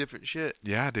weird, different shit.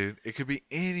 Yeah, dude. It could be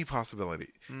any possibility.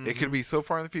 Mm-hmm. It could be so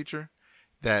far in the future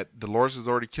that Dolores has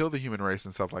already killed the human race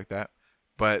and stuff like that,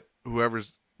 but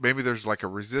maybe there's like a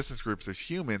resistance group of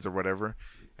humans or whatever,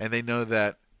 and they know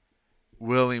that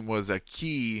William was a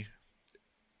key.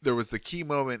 There was the key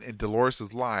moment in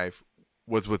Dolores' life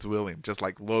was with William, just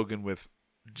like Logan with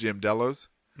Jim Delos.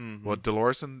 Mm-hmm. Well,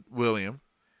 Dolores and William.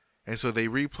 And so they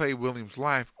replay William's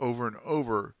life over and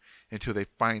over until they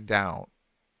find out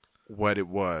what it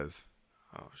was.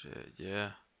 Oh, shit,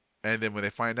 yeah. And then when they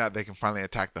find out, they can finally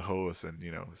attack the host and,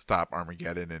 stop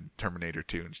Armageddon and Terminator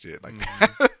 2 and shit like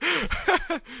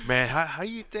that. Man, how do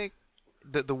you think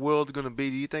that the world's going to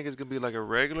be? Do you think it's going to be like a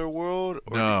regular world?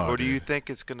 Or do you think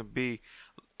it's going to be...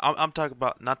 I'm talking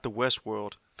about not the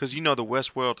WestWorld, because the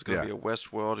WestWorld is going to be a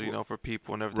WestWorld, for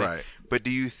people and everything. Right. But do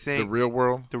you think the real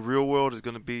world? The real world is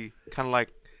going to be kind of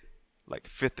like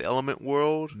Fifth Element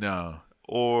world? No.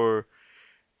 Or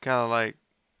kind of like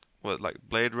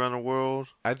Blade Runner world?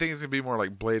 I think it's going to be more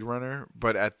like Blade Runner,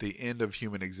 but at the end of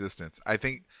human existence. I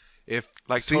think if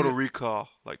Total Recall,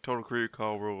 like Total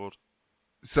Recall world,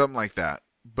 something like that.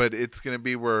 But it's going to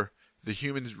be where the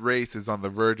human race is on the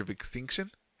verge of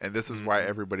extinction. And this is why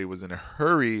everybody was in a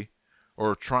hurry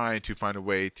or trying to find a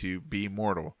way to be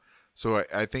immortal. So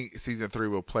I think season 3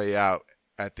 will play out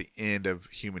at the end of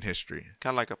human history.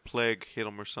 Kind of like a plague hit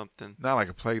them or something. Not like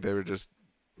a plague. They were just,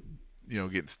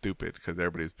 getting stupid because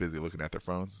everybody's busy looking at their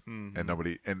phones, and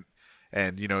nobody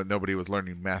was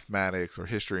learning mathematics or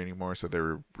history anymore. So they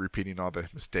were repeating all the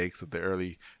mistakes of the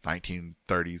early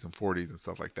 1930s and 40s and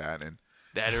stuff like that. And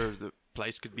that or the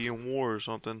place could be in war or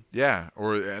something. Yeah,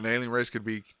 or an alien race could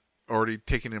be already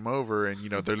taking him over, and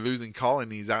they're losing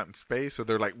colonies out in space. So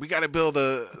they're like, we got to build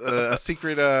a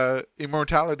secret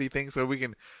immortality thing so we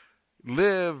can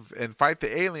live and fight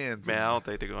the aliens. Man, I don't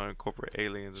think they're going to incorporate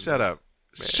aliens. Shut up.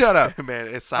 Man. Shut up. Man,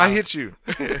 it's I hit you.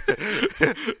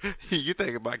 You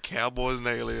think about cowboys and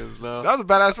aliens now. That was a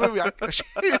badass movie.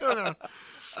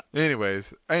 Anyway,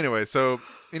 so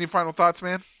any final thoughts,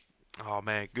 man? Oh,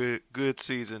 man, good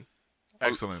season.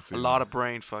 Excellent season. A lot of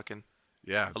brain fucking.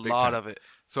 Yeah. A lot of it.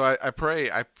 So I pray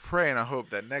and I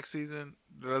hope that next season,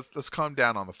 let's calm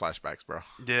down on the flashbacks, bro.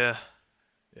 Yeah.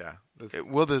 Yeah.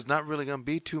 Well, there's not really going to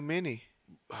be too many.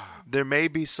 There may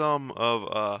be some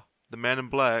of the Man in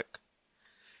Black.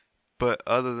 But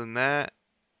other than that,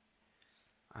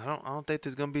 I don't think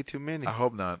there's gonna be too many. I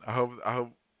hope not. I hope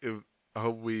there's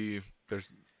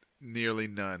nearly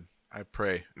none. I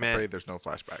pray. Man, I pray there's no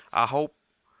flashbacks. I hope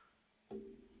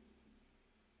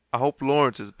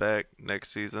Lawrence is back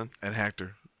next season. And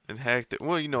Hector.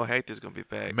 Well, Hector's gonna be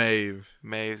back.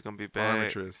 Maeve's gonna be back.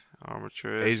 Armistice.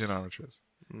 Asian Armistice.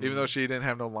 Even though she didn't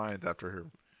have no lines after her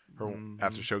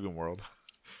after Shogun World,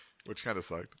 which kind of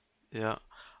sucked. Yeah.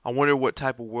 I wonder what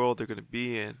type of world they're going to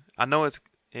be in. I know it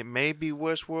may be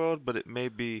WestWorld, but it may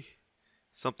be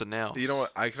something else. You know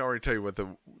what? I can already tell you what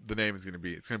the name is going to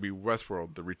be. It's going to be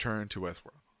WestWorld, The Return to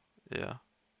WestWorld. Yeah.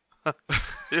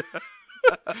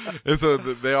 And so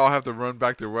they all have to run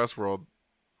back to WestWorld.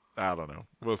 I don't know.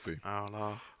 We'll see. I don't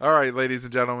know. All right, ladies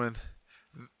and gentlemen.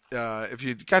 If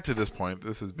you got to this point,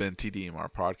 this has been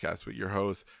TDMR Podcast with your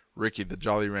host, Ricky, the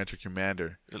Jolly Rancher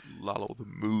Commander. Lalo, the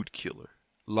Mood Killer.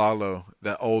 Lalo,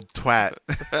 that old twat.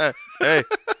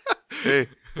 hey,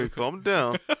 calm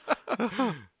down.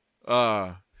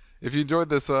 If you enjoyed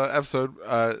this episode,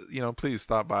 please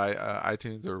stop by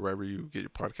iTunes or wherever you get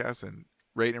your podcasts and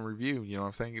rate and review. You know what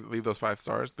I'm saying? Leave those 5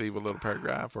 stars, leave a little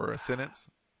paragraph or a sentence,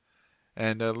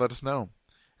 and let us know.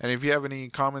 And if you have any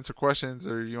comments or questions,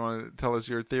 or you want to tell us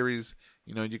your theories,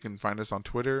 you can find us on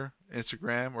Twitter,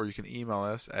 Instagram, or you can email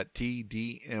us at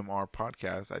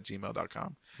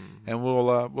tdmrpodcast@gmail.com. And we'll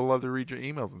love to read your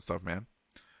emails and stuff, man.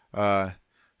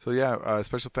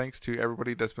 Special thanks to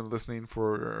everybody that's been listening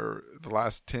for the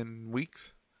last 10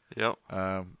 weeks. Yep.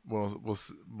 Man, that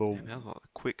was a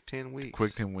quick 10 weeks.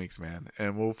 Quick 10 weeks, man.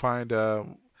 And we'll find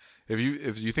if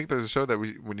you think there's a show that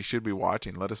we should be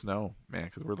watching, let us know, man,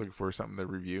 because we're looking for something to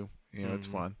review. It's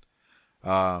fun.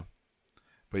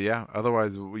 But yeah,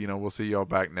 otherwise, we'll see y'all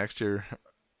back next year,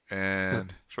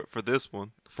 and for this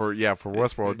one, for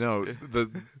WestWorld. No,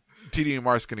 the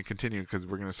TDMR is going to continue because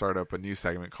we're going to start up a new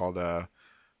segment called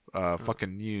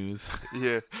fucking news.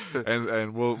 Yeah,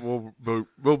 and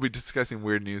we'll be discussing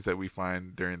weird news that we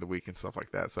find during the week and stuff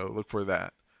like that. So look for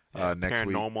that next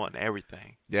week. Paranormal and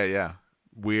everything. Yeah,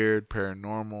 weird,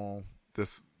 paranormal,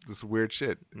 this weird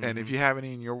shit. And if you have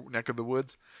any in your neck of the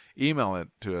woods, email it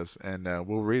to us and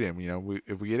we'll read them.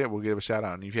 If we get it, we'll give a shout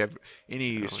out. And if you have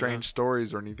any strange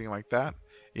stories or anything like that,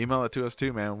 email it to us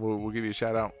too, man. We'll give you a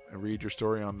shout out and read your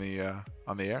story on the air.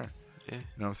 Yeah. You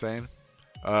know what I'm saying?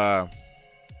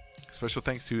 Special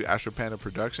thanks to Astro Panda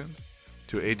Productions,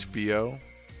 to HBO,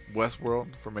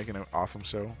 WestWorld for making an awesome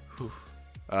show.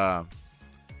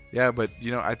 Yeah, but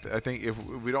I think if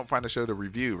we don't find a show to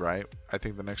review, right? I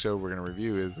think the next show we're gonna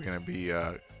review is gonna be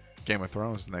Game of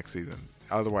Thrones next season.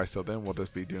 Otherwise, till then, we'll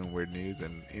just be doing weird news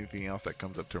and anything else that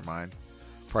comes up to our mind.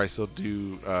 Probably still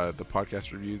do the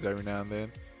podcast reviews every now and then,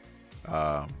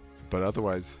 but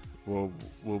otherwise, we'll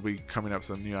be coming up with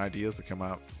some new ideas to come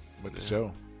out with the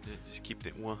show. Yeah, just keep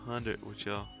it 100 with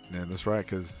y'all. Yeah, that's right,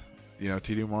 because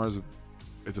TDMR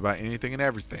it's about anything and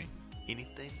everything.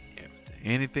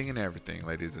 Anything and everything,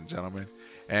 ladies and gentlemen.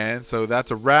 And so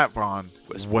that's a wrap on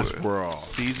WestWorld.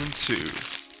 Season 2.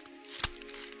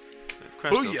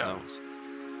 Booyah.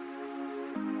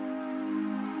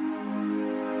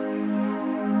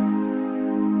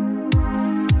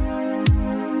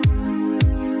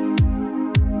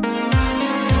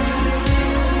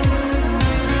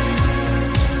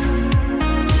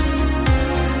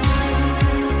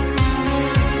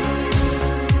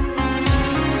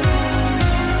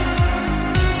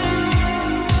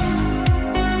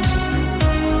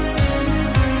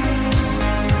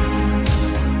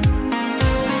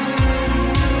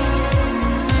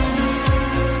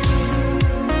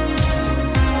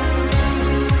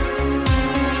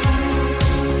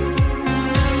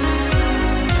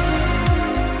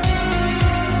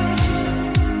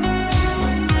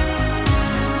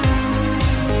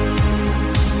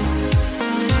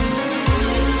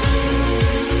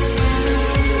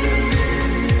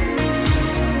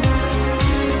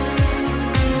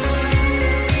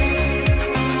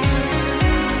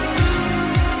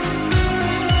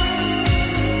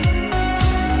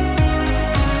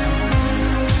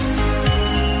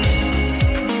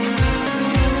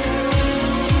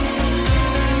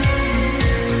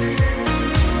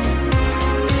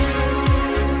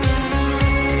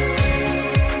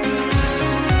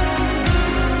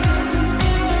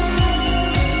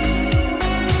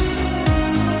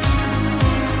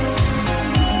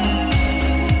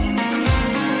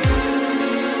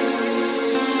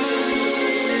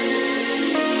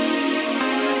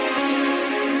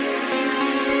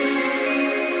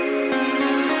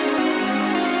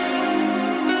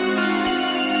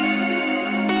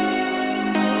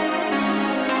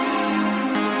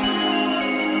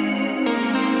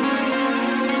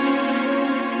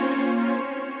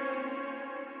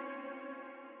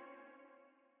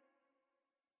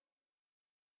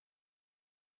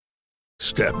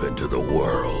 Step into the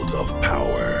world of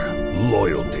power,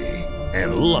 loyalty,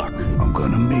 and luck. I'm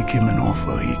gonna make him an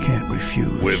offer he can't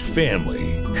refuse. With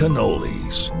family,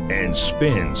 cannolis, and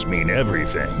spins mean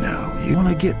everything. Now, you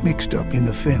wanna get mixed up in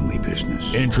the family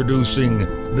business. Introducing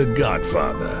The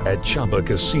Godfather at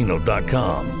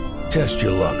ChumbaCasino.com. Test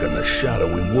your luck in the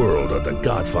shadowy world of The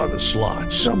Godfather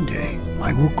slot. Someday,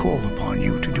 I will call upon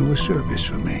you to do a service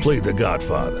for me. Play The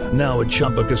Godfather now at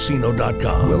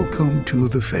ChumbaCasino.com. Welcome to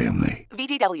the family.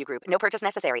 VGW Group. No purchase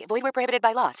necessary. Void where prohibited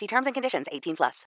by law. See terms and conditions. 18+.